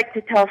 I like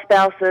to tell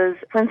spouses,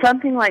 when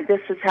something like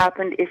this has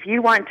happened, if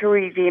you want to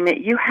redeem it,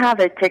 you have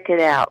a ticket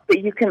out.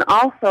 But you can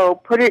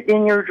also put it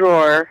in your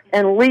drawer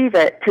and leave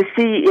it to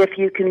see if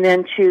you can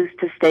then choose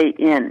to stay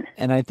in.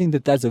 And I think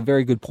that that's a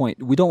very good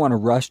point. We don't want to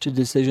rush to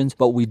decisions,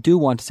 but we do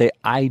want to say,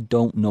 I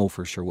don't know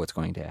for sure what's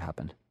going to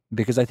happen.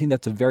 Because I think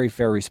that's a very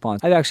fair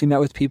response. I've actually met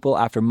with people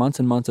after months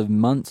and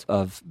months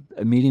of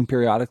meeting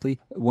periodically.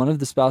 One of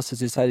the spouses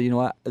decided,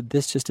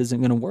 this just isn't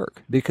going to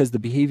work, because the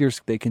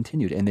behaviors, they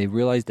continued, and they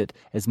realized that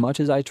as much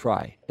as I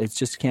try, it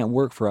just can't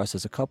work for us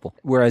as a couple.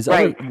 Whereas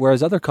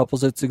other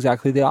couples, it's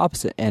exactly the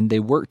opposite, and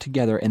they work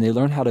together and they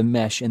learn how to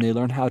mesh and they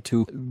learn how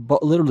to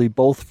literally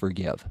both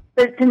forgive.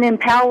 But it's an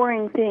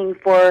empowering thing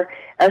for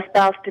a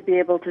spouse to be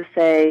able to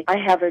say, I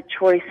have a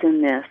choice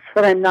in this,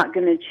 but I'm not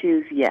going to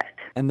choose yet.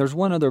 And there's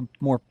one other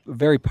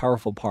very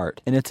powerful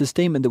part, and it's a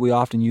statement that we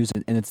often use,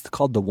 and it's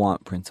called the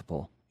want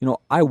principle.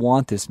 I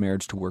want this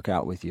marriage to work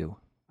out with you.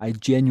 I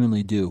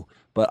genuinely do,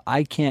 but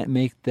I can't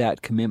make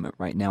that commitment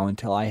right now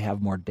until I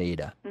have more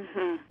data.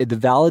 Mm-hmm. The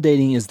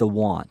validating is the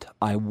want.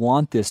 I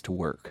want this to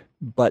work.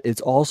 but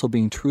it's also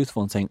being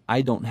truthful and saying,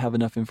 I don't have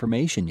enough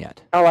information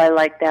yet. Oh, I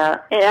like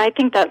that. And I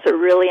think that's a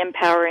really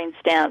empowering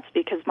stance,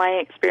 because my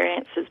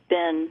experience has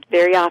been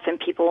very often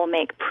people will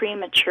make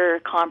premature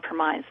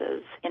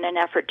compromises in an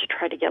effort to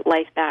try to get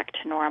life back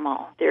to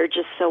normal. They're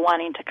just so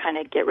wanting to kind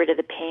of get rid of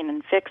the pain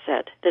and fix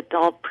it that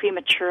they'll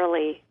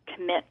prematurely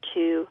commit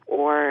to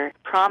or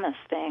promise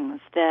things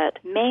that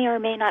may or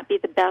may not be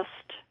the best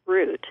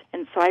route.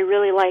 And so I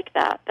really like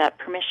that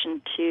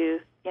permission to,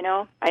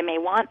 I may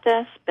want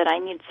this, but I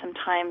need some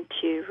time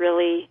to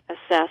really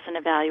assess and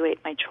evaluate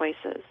my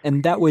choices.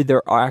 And that way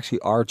there actually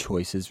are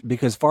choices,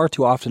 because far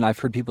too often I've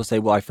heard people say,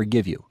 well, I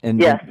forgive you. And,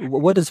 yes. and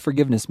what does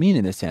forgiveness mean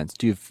in this sense?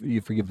 You've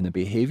forgiven the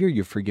behavior,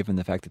 you've forgiven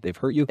the fact that they've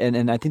hurt you,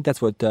 and I think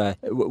that's what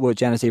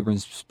Janice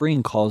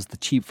Abrams-Spring calls the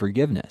cheap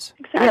forgiveness.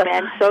 Exactly.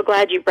 Yes. I'm so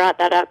glad you brought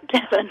that up,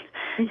 Kevin.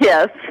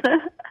 Yes.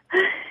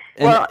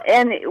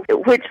 And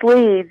which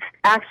leads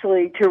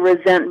actually to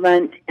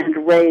resentment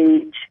and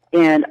rage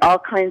and all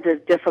kinds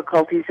of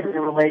difficulties in the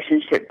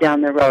relationship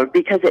down the road,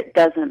 because it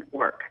doesn't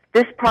work.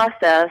 This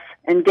process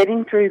and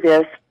getting through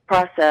this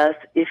process,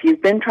 if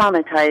you've been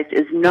traumatized,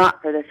 is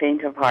not for the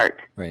faint of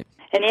heart. Right.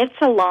 And it's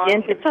a long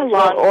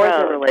or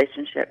road. The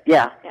relationship.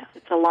 Yeah. Yeah,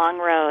 it's a long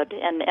road.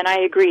 And I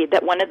agree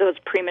that one of those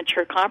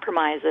premature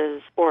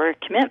compromises or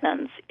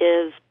commitments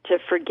is to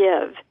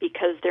forgive,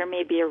 because there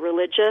may be a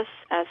religious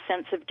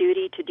sense of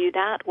duty to do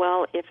that.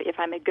 Well, if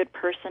I'm a good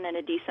person and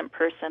a decent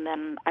person,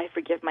 then I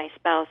forgive my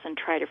spouse and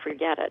try to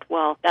forget it.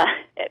 Well,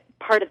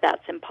 part of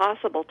that's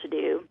impossible to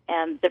do.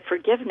 And the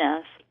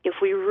forgiveness, if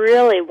we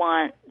really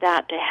want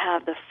that to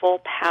have the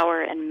full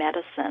power and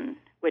medicine,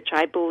 which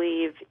I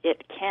believe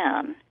it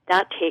can,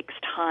 that takes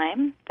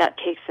time. That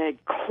takes a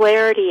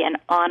clarity and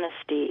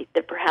honesty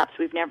that perhaps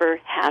we've never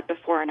had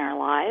before in our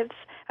lives,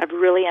 of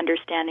really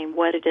understanding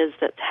what it is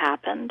that's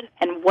happened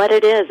and what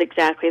it is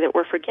exactly that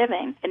we're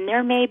forgiving. And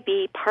there may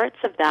be parts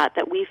of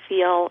that we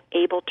feel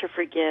able to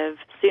forgive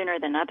sooner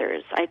than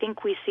others. I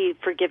think we see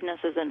forgiveness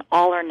as an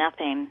all or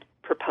nothing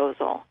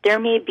proposal. There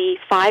may be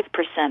 5%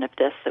 of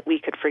this that we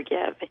could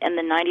forgive, and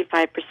the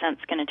 95%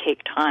 is going to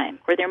take time.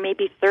 Or there may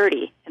be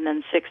 30 and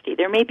then 60.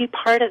 There may be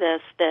part of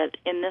this that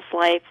in this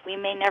life we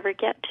may never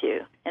get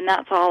to, and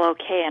that's all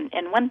okay.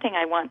 And one thing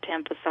I want to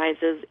emphasize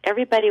is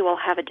everybody will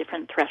have a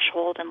different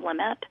threshold and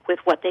limit with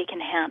what they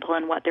can handle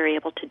and what they're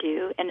able to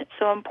do, and it's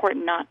so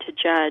important not to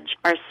judge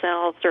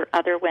ourselves or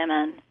other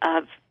women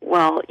of,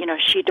 well,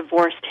 she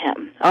divorced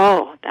him.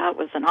 Oh, that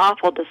was an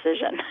awful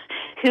decision.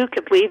 Who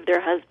could leave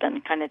their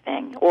husband, kind of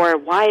thing? Or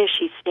why is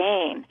she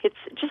staying? It's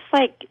just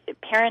like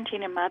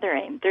parenting and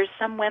mothering. There's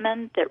some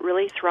women that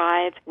really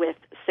thrive with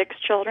 6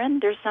 children.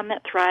 There's some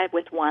that thrive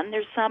with 1.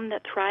 There's some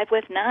that thrive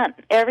with none.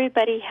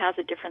 Everybody has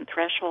a different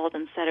threshold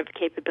and set of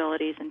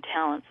capabilities and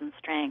talents and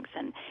strengths,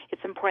 and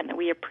it's important that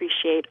we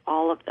appreciate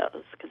all of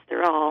those, because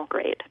they're all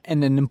great.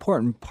 And an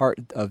important part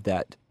of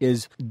that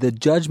is the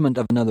judgment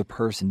of another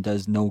person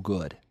does no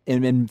good.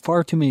 And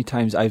far too many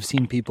times I've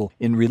seen people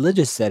in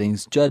religious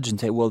settings judge and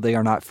say, well, they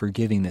are not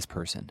forgiving this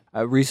person.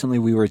 Recently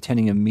we were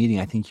attending a meeting,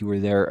 I think you were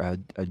there,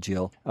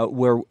 Jill,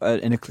 where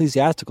an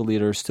ecclesiastical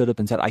leader stood up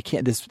and said, I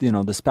can't,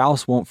 the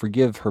spouse won't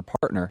forgive her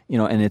partner,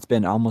 and it's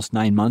been almost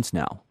 9 months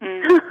now.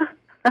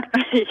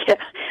 Yeah.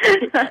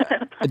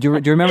 Do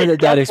you remember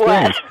that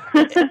experience?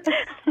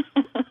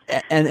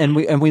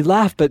 And we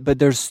laugh, but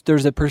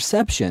there's a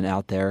perception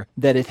out there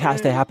that it has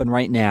to happen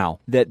right now,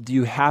 that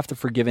you have to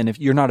forgive, and if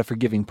you're not a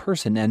forgiving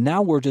person, and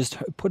now we're just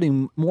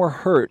putting more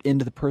hurt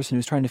into the person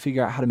who's trying to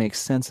figure out how to make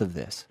sense of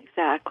this.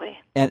 Exactly.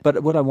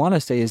 But what I want to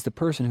say is the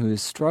person who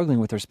is struggling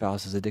with their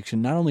spouse's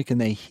addiction, not only can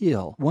they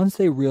heal, once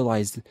they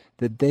realize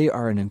that they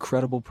are an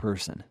incredible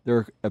person,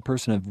 they're a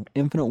person of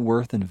infinite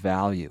worth and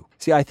value.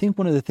 See, I think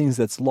one of the things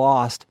that's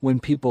lost when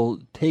people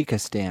take a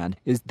stand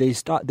is they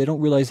don't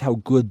realize how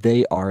good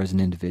they are as an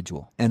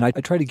individual. And I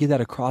try to get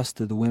that across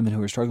to the women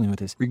who are struggling with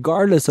this.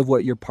 Regardless of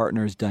what your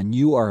partner has done,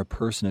 you are a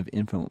person of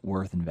infinite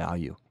worth and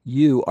value.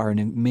 You are an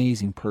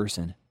amazing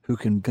person who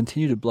can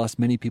continue to bless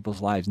many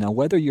people's lives. Now,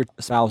 whether your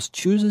spouse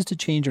chooses to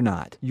change or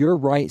not, your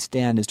right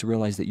stand is to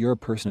realize that you're a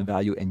person of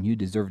value and you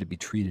deserve to be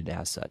treated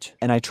as such.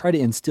 And I try to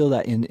instill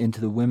that into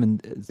the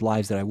women's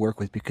lives that I work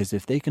with, because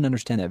if they can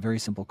understand that very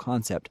simple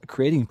concept,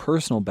 creating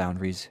personal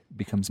boundaries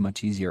becomes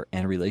much easier,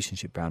 and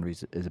relationship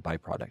boundaries is a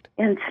byproduct.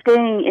 And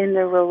staying in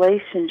the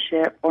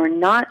relationship or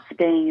not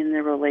staying in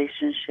the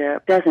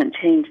relationship doesn't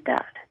change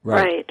that.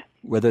 Right.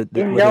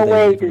 In no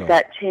way does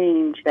that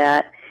change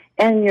that.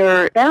 And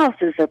your spouse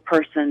is a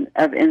person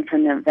of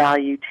infinite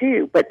value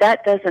too, but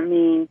that doesn't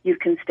mean you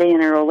can stay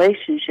in a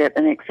relationship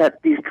and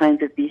accept these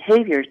kinds of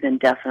behaviors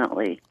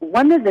indefinitely.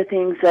 One of the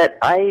things that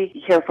I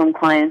hear from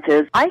clients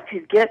is, I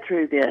could get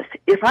through this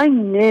if I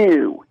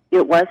knew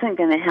it wasn't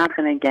going to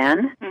happen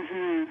again.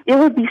 Mm-hmm. It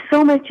would be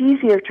so much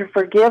easier to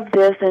forgive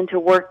this and to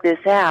work this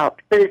out,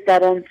 but it's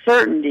that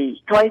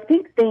uncertainty. So I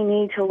think they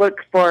need to look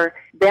for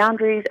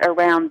boundaries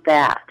around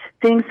that,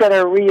 things that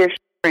are reassuring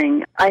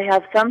reassuring. I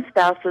have some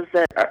spouses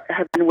that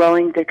have been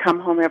willing to come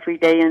home every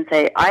day and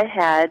say, I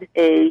had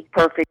a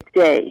perfect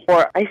day,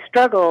 or I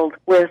struggled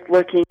with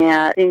looking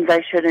at things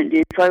I shouldn't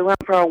do, so I went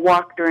for a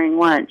walk during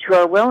lunch, who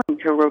are willing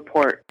to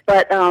report.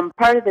 But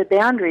part of the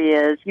boundary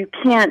is you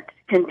can't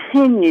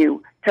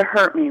continue to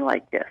hurt me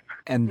like this.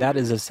 And that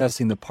is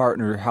assessing the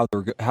partner,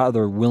 how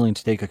they're willing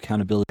to take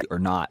accountability or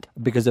not.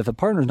 Because if a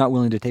partner is not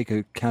willing to take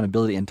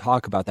accountability and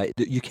talk about that,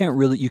 you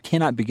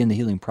cannot begin the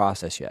healing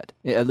process yet.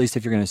 At least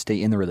if you're going to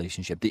stay in the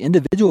relationship. The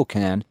individual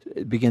can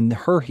begin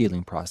her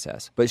healing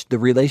process, but the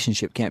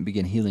relationship can't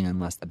begin healing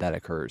unless that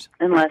occurs.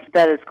 Unless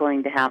that is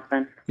going to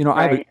happen.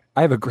 Right?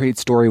 I have a great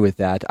story with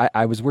that.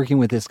 I was working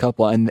with this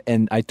couple,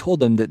 and I told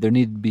them that there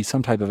needed to be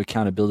some type of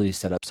accountability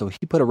set up. So he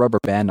put a rubber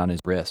band on his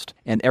wrist,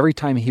 and every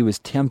time he was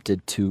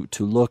tempted to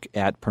look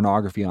at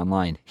pornography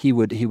online, he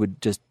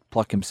would just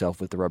pluck himself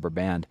with the rubber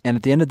band. And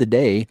at the end of the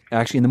day,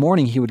 actually in the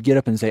morning, he would get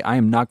up and say, I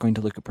am not going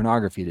to look at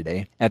pornography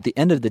today. At the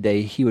end of the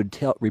day, he would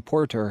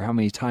report to her how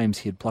many times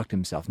he had plucked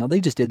himself. Now,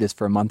 they just did this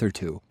for a month or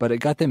two, but it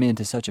got them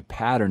into such a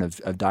pattern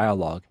of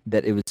dialogue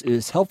that it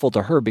was helpful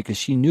to her because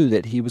she knew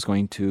that he was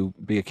going to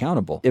be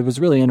accountable. It was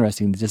really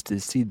interesting just to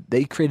see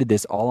they created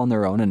this all on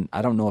their own, and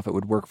I don't know if it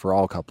would work for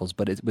all couples,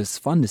 but it was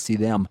fun to see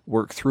them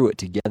work through it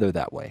together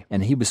that way.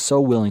 And he was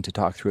so willing to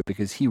talk through it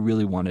because he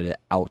really wanted it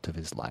out of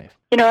his life.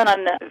 And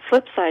on the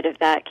flip side of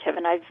that,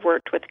 Kevin, I've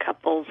worked with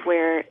couples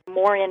where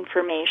more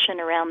information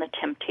around the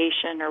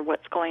temptation or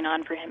what's going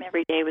on for him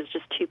every day was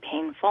just too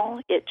painful.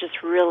 It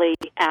just really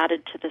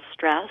added to the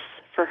stress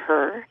for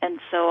her. And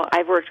so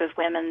I've worked with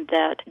women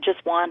that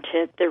just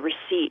wanted the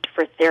receipt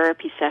for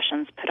therapy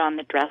sessions put on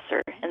the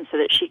dresser, and so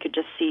that she could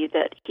just see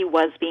that he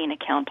was being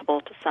accountable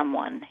to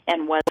someone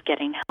and was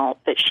getting help,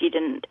 but she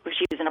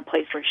was in a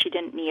place where she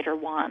didn't need or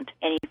want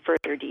any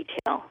further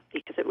detail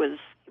because it was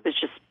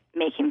just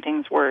making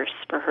things worse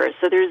for her.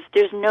 So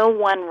there's no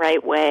one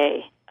right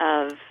way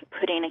of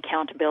putting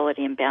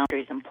accountability and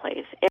boundaries in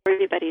place.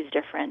 Everybody's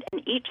different,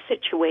 and each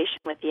situation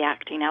with the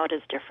acting out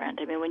is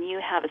different. I mean, when you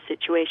have a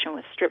situation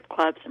with strip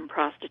clubs and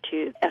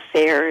prostitutes,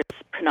 affairs,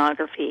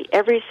 pornography,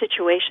 every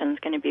situation is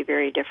going to be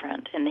very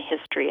different in the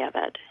history of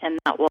it, and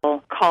that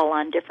will call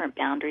on different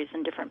boundaries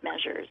and different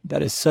measures.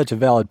 That is such a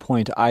valid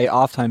point. I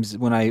oftentimes,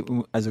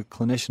 as a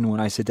clinician, when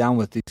I sit down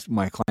with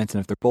my clients,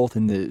 and if they're both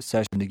in the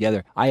session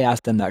together, I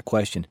ask them that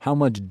question: how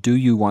much do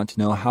you want to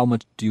know? How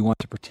much do you want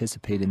to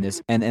participate in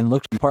this? And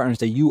look to the partner and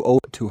say, you owe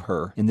it to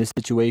her in this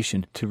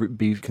situation to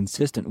be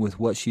consistent with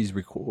what she's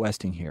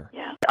requesting here.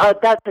 Yeah.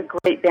 That's a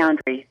great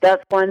boundary.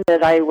 That's one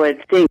that I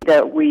would think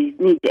that we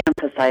need to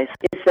emphasize,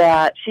 is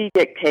that she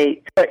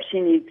dictates what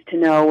she needs to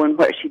know and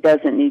what she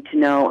doesn't need to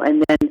know,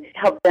 and then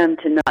help them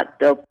to not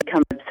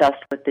become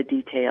obsessed with the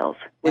details,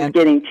 with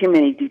getting too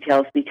many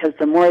details, because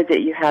the more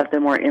that you have, the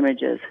more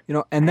images.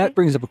 And that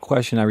brings up a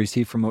question I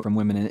receive from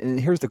women, and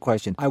here's the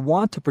question. I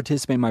want to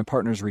participate in my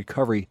partner's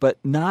recovery, but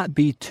not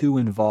be too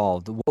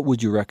involved. What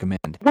would you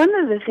recommend? One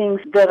of the things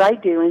that I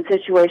do in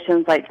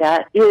situations like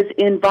that is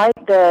invite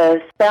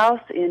the spouse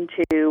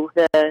into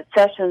the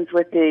sessions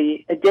with the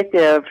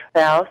addictive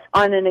spouse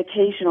on an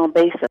occasional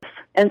basis,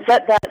 and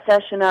set that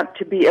session up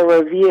to be a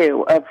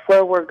review of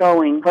where we're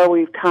going, where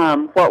we've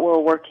come, what we're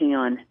working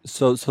on.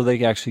 So they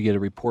can actually get a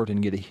report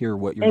and get to hear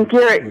what you're... And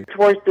gear it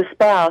towards the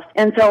spouse.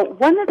 And so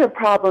one of the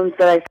problems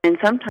that I find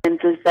sometimes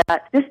is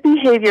that this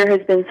behavior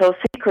has been so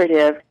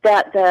secretive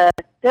that the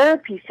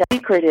therapy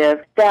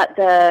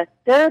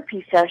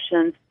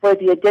sessions for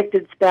the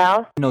addicted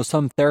spouse... I know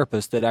some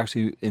therapists that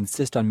actually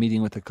insist on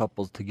meeting with the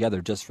couples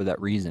together just for that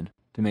reason,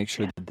 to make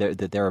sure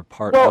that they're a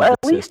part of the system. Well,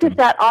 at least if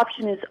that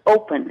option is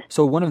open.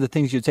 So one of the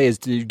things you'd say is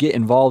to get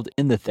involved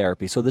in the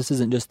therapy. So this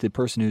isn't just the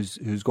person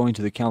who's going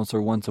to the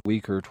counselor once a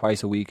week or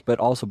twice a week, but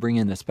also bring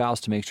in the spouse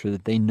to make sure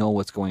that they know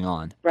what's going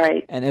on.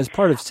 Right. And as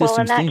part of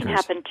Systems Thinkers. Thinkers. Well, and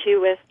that can happen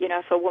too with,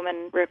 if a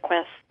woman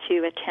requests to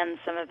attend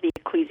some of the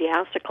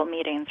ecclesiastical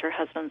meetings her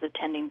husband's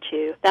attending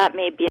to. That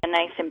may be a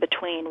nice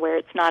in-between where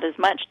it's not as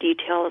much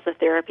detail as a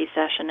therapy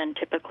session and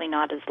typically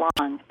not as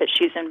long, but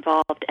she's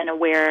involved and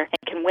aware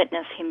and can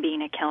witness him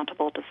being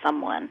accountable to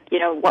someone.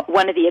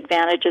 One of the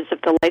advantages of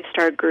the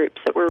LifeStar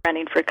groups that we're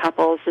running for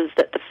couples is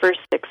that the first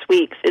 6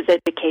 weeks is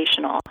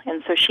educational,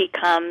 and so she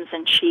comes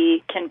and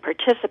she can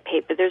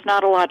participate, but there's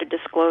not a lot of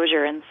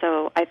disclosure, and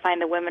so I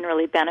find the women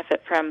really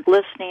benefit from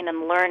listening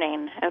and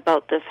learning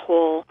about this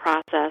whole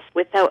process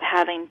without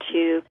having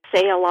to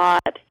say a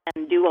lot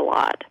and do a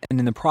lot. And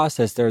in the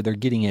process they're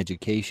getting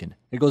education.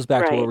 It goes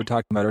back to what we were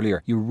talking about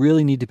earlier. You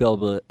really need to be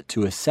able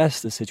to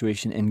assess the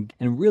situation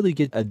and really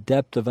get a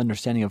depth of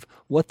understanding of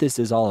what this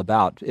is all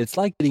about. It's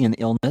like getting an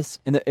illness.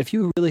 And if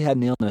you really had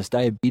an illness,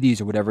 diabetes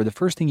or whatever, the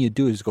first thing you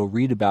do is go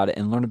read about it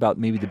and learn about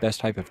maybe the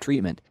best type of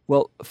treatment.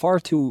 Well, far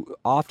too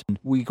often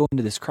we go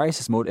into this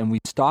crisis mode and we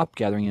stop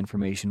gathering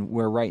information,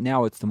 where right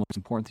now it's the most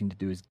important thing to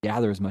do is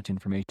gather as much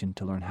information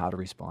to learn how to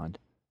respond.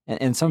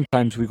 And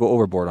sometimes we go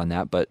overboard on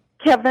that, but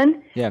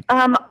Kevin, Yeah.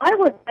 I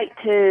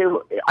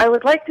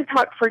would like to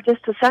talk for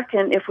just a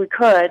second, if we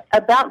could,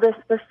 about the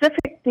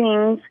specific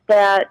things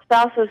that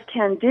spouses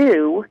can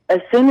do as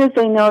soon as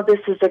they know this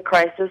is a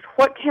crisis.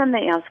 What can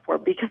they ask for?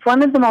 Because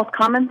one of the most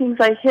common things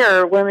I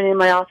hear women in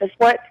my office,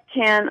 what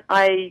can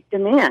I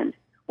demand?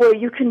 Well,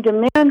 you can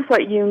demand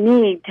what you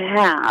need to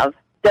have.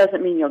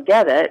 Doesn't mean you'll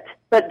get it,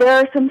 but there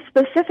are some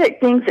specific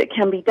things that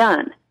can be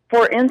done.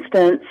 For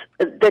instance,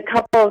 the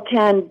couple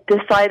can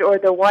decide, or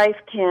the wife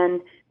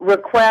can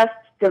request,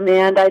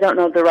 demand, I don't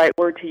know the right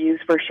word to use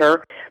for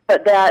sure,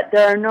 but that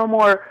there are no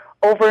more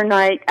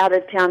overnight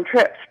out-of-town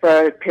trips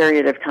for a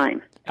period of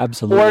time.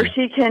 Absolutely. Or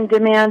she can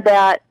demand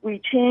that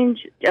we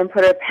change and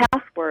put a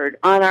password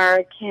on our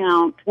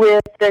account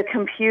with the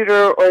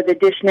computer or the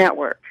Dish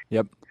Network.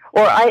 Yep.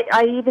 Or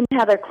I even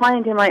had a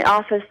client in my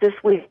office this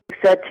week who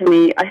said to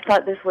me, I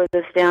thought this was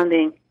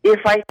astounding, if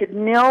I could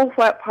know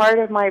what part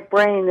of my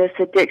brain this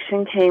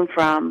addiction came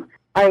from,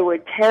 I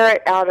would tear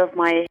it out of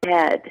my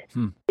head.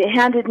 He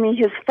handed me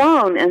his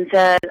phone and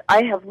said,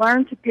 I have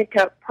learned to pick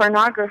up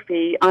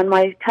pornography on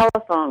my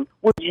telephone.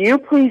 Would you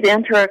please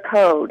enter a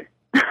code?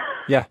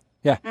 Yeah.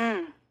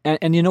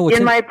 And you know what's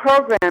in my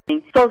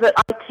programming so that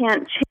I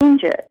can't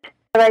change it.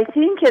 But I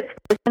think it's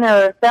within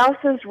a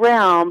spouse's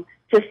realm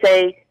to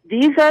say,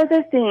 these are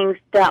the things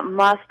that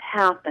must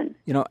happen.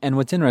 You know, and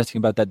what's interesting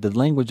about that, the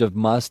language of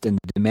must and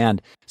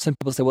demand, some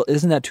people say, well,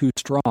 isn't that too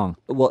strong?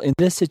 Well, in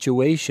this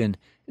situation,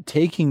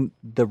 taking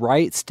the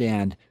right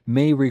stand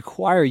may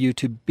require you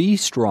to be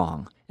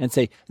strong and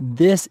say,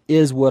 this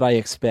is what I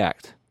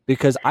expect.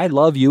 Because I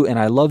love you and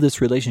I love this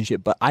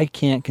relationship, but I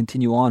can't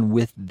continue on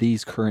with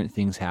these current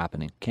things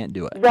happening. Can't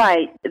do it.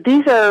 Right.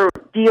 These are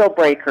deal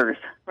breakers.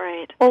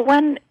 Right. Well,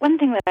 one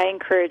thing that I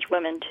encourage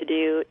women to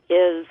do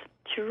is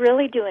to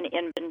really do an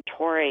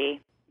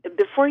inventory.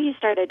 Before you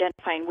start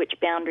identifying which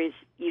boundaries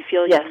you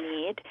feel you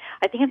need,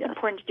 I think it's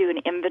important to do an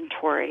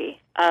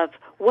inventory of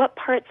what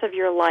parts of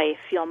your life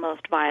feel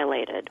most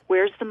violated.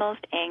 Where's the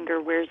most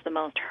anger? Where's the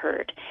most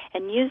hurt?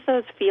 And use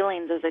those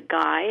feelings as a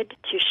guide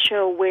to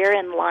show where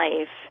in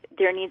life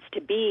there needs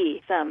to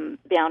be some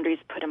boundaries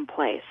put in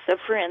place. So,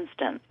 for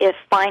instance, if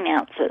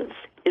finances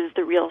is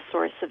the real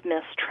source of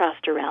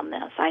mistrust around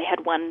this. I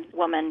had one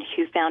woman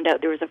who found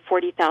out there was a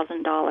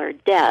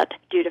 $40,000 debt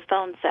due to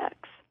phone sex.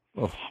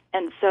 Oh.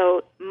 And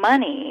so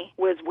money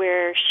was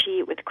where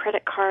she, with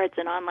credit cards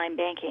and online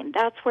banking,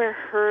 that's where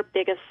her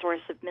biggest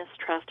source of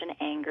mistrust and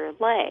anger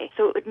lay.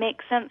 So it would make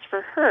sense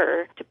for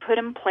her to put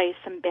in place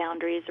some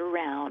boundaries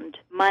around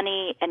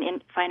money and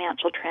in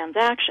financial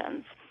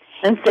transactions.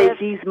 And say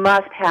these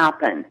must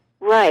happen.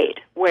 Right,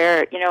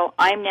 where,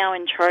 I'm now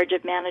in charge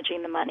of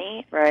managing the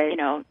money, right?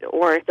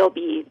 Or there'll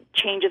be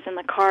changes in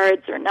the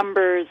cards or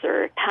numbers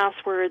or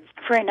passwords.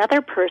 For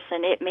another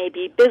person, it may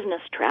be business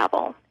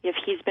travel. If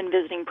he's been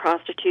visiting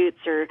prostitutes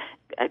or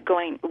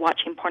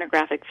watching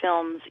pornographic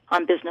films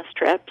on business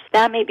trips,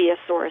 that may be a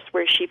source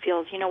where she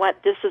feels,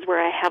 this is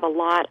where I have a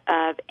lot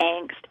of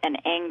angst and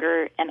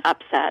anger and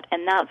upset,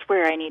 and that's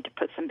where I need to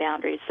put some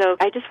boundaries. So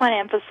I just want to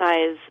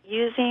emphasize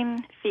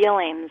using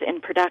feelings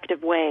in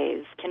productive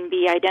ways can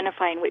be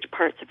identifying which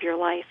parts of your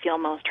life feel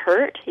most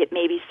hurt. It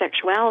may be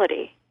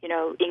sexuality.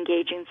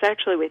 Engaging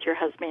sexually with your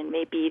husband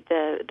may be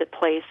the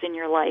place in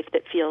your life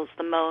that feels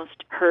the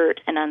most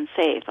hurt and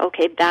unsafe.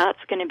 Okay, that's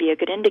going to be a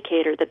good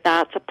indicator that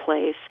that's a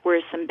place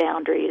where some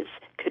boundaries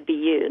could be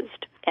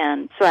used.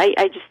 And so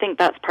I just think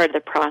that's part of the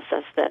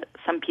process that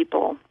some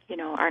people,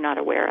 are not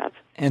aware of.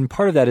 And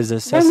part of that is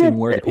assessing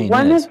where the pain is.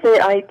 One of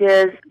the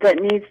ideas that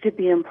needs to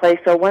be in place,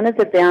 so one of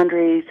the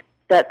boundaries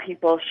that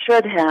people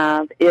should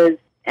have is,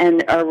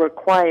 and are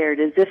required,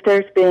 is if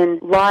there's been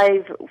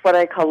what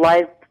I call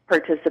live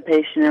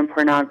participation in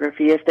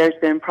pornography, if there's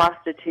been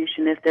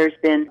prostitution, if there's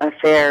been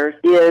affairs,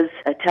 is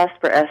a test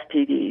for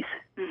STDs.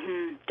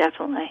 Mm-hmm,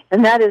 definitely.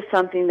 And that is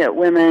something that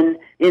women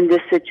in this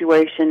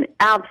situation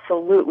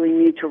absolutely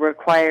need to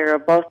require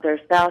of both their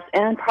spouse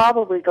and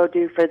probably go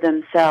do for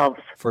themselves.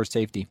 For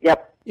safety.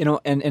 Yep.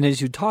 And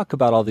as you talk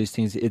about all these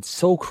things, it's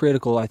so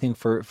critical, I think,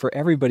 for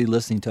everybody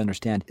listening to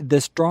understand, the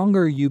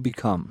stronger you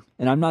become,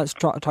 and I'm not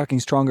talking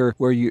stronger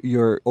where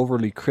you're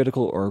overly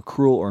critical or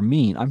cruel or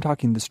mean, I'm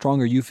talking the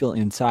stronger you feel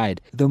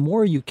inside, the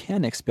more you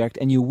can expect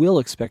and you will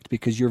expect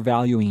because you're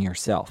valuing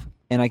yourself.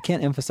 And I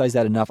can't emphasize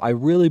that enough. I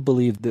really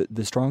believe that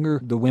the stronger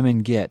the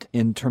women get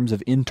in terms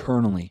of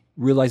internally,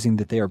 realizing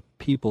that they are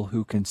people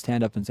who can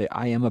stand up and say,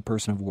 I am a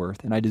person of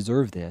worth and I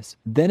deserve this,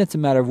 then it's a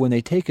matter of when they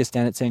take a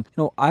stand at saying,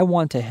 I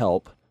want to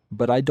help,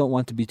 but I don't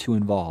want to be too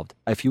involved.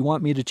 If you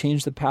want me to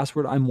change the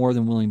password, I'm more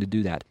than willing to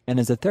do that. And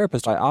as a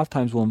therapist, I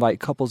oftentimes will invite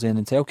couples in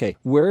and say, okay,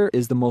 where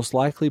is the most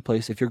likely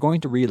place, if you're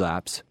going to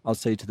relapse, I'll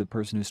say to the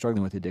person who's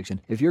struggling with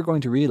addiction, if you're going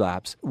to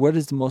relapse, what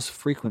is the most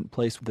frequent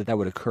place that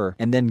would occur?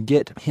 And then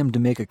get him to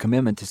make a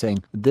commitment to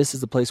saying, this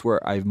is the place where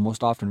I've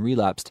most often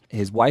relapsed.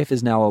 His wife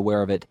is now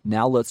aware of it.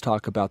 Now let's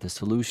talk about the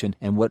solution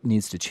and what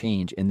needs to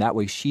change. And that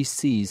way she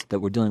sees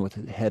that we're dealing with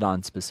it head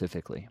on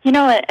specifically.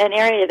 An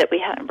area that we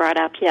haven't brought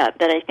up yet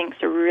that I think is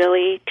a really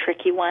really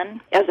tricky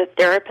one. As a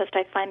therapist,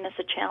 I find this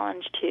a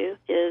challenge too,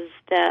 is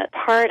that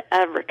part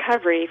of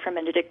recovery from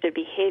an addictive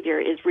behavior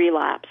is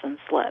relapse and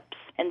slips.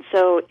 And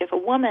so if a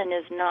woman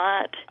is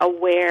not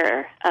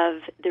aware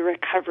of the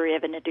recovery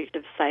of an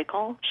addictive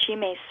cycle, she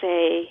may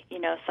say,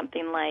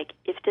 something like,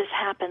 if this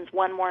happens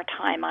one more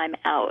time, I'm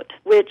out,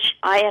 which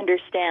I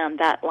understand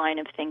that line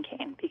of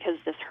thinking because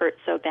this hurts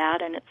so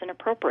bad and it's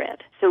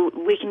inappropriate. So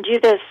we can do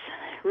this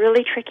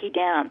really tricky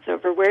dance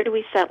over where do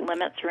we set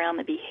limits around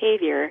the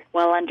behavior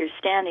while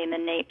understanding the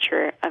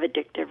nature of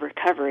addictive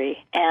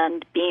recovery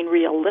and being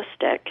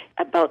realistic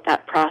about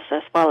that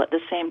process while at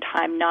the same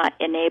time not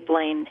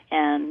enabling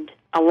and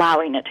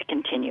allowing it to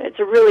continue. It's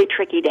a really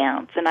tricky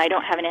dance, and I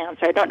don't have an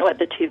answer. I don't know what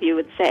the two of you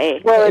would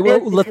say. Well, it is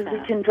because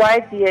we can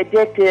drive the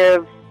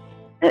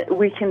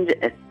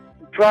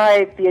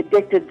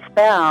addicted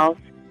spouse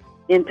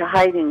into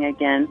hiding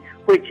again,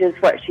 which is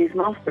what she's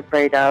most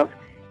afraid of.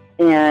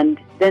 And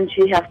then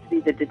she has to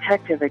be the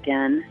detective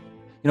again,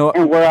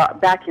 and we're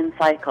back in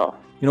cycle.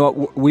 You know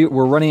what?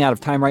 We're running out of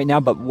time right now,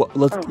 but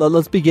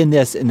let's begin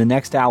this in the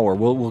next hour.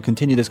 We'll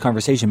continue this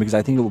conversation because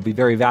I think it will be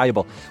very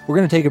valuable. We're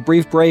going to take a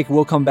brief break.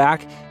 We'll come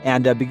back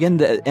and begin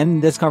to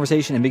end this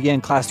conversation and begin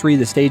Class 3,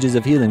 the stages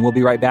of healing. We'll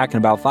be right back in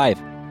about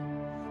 5.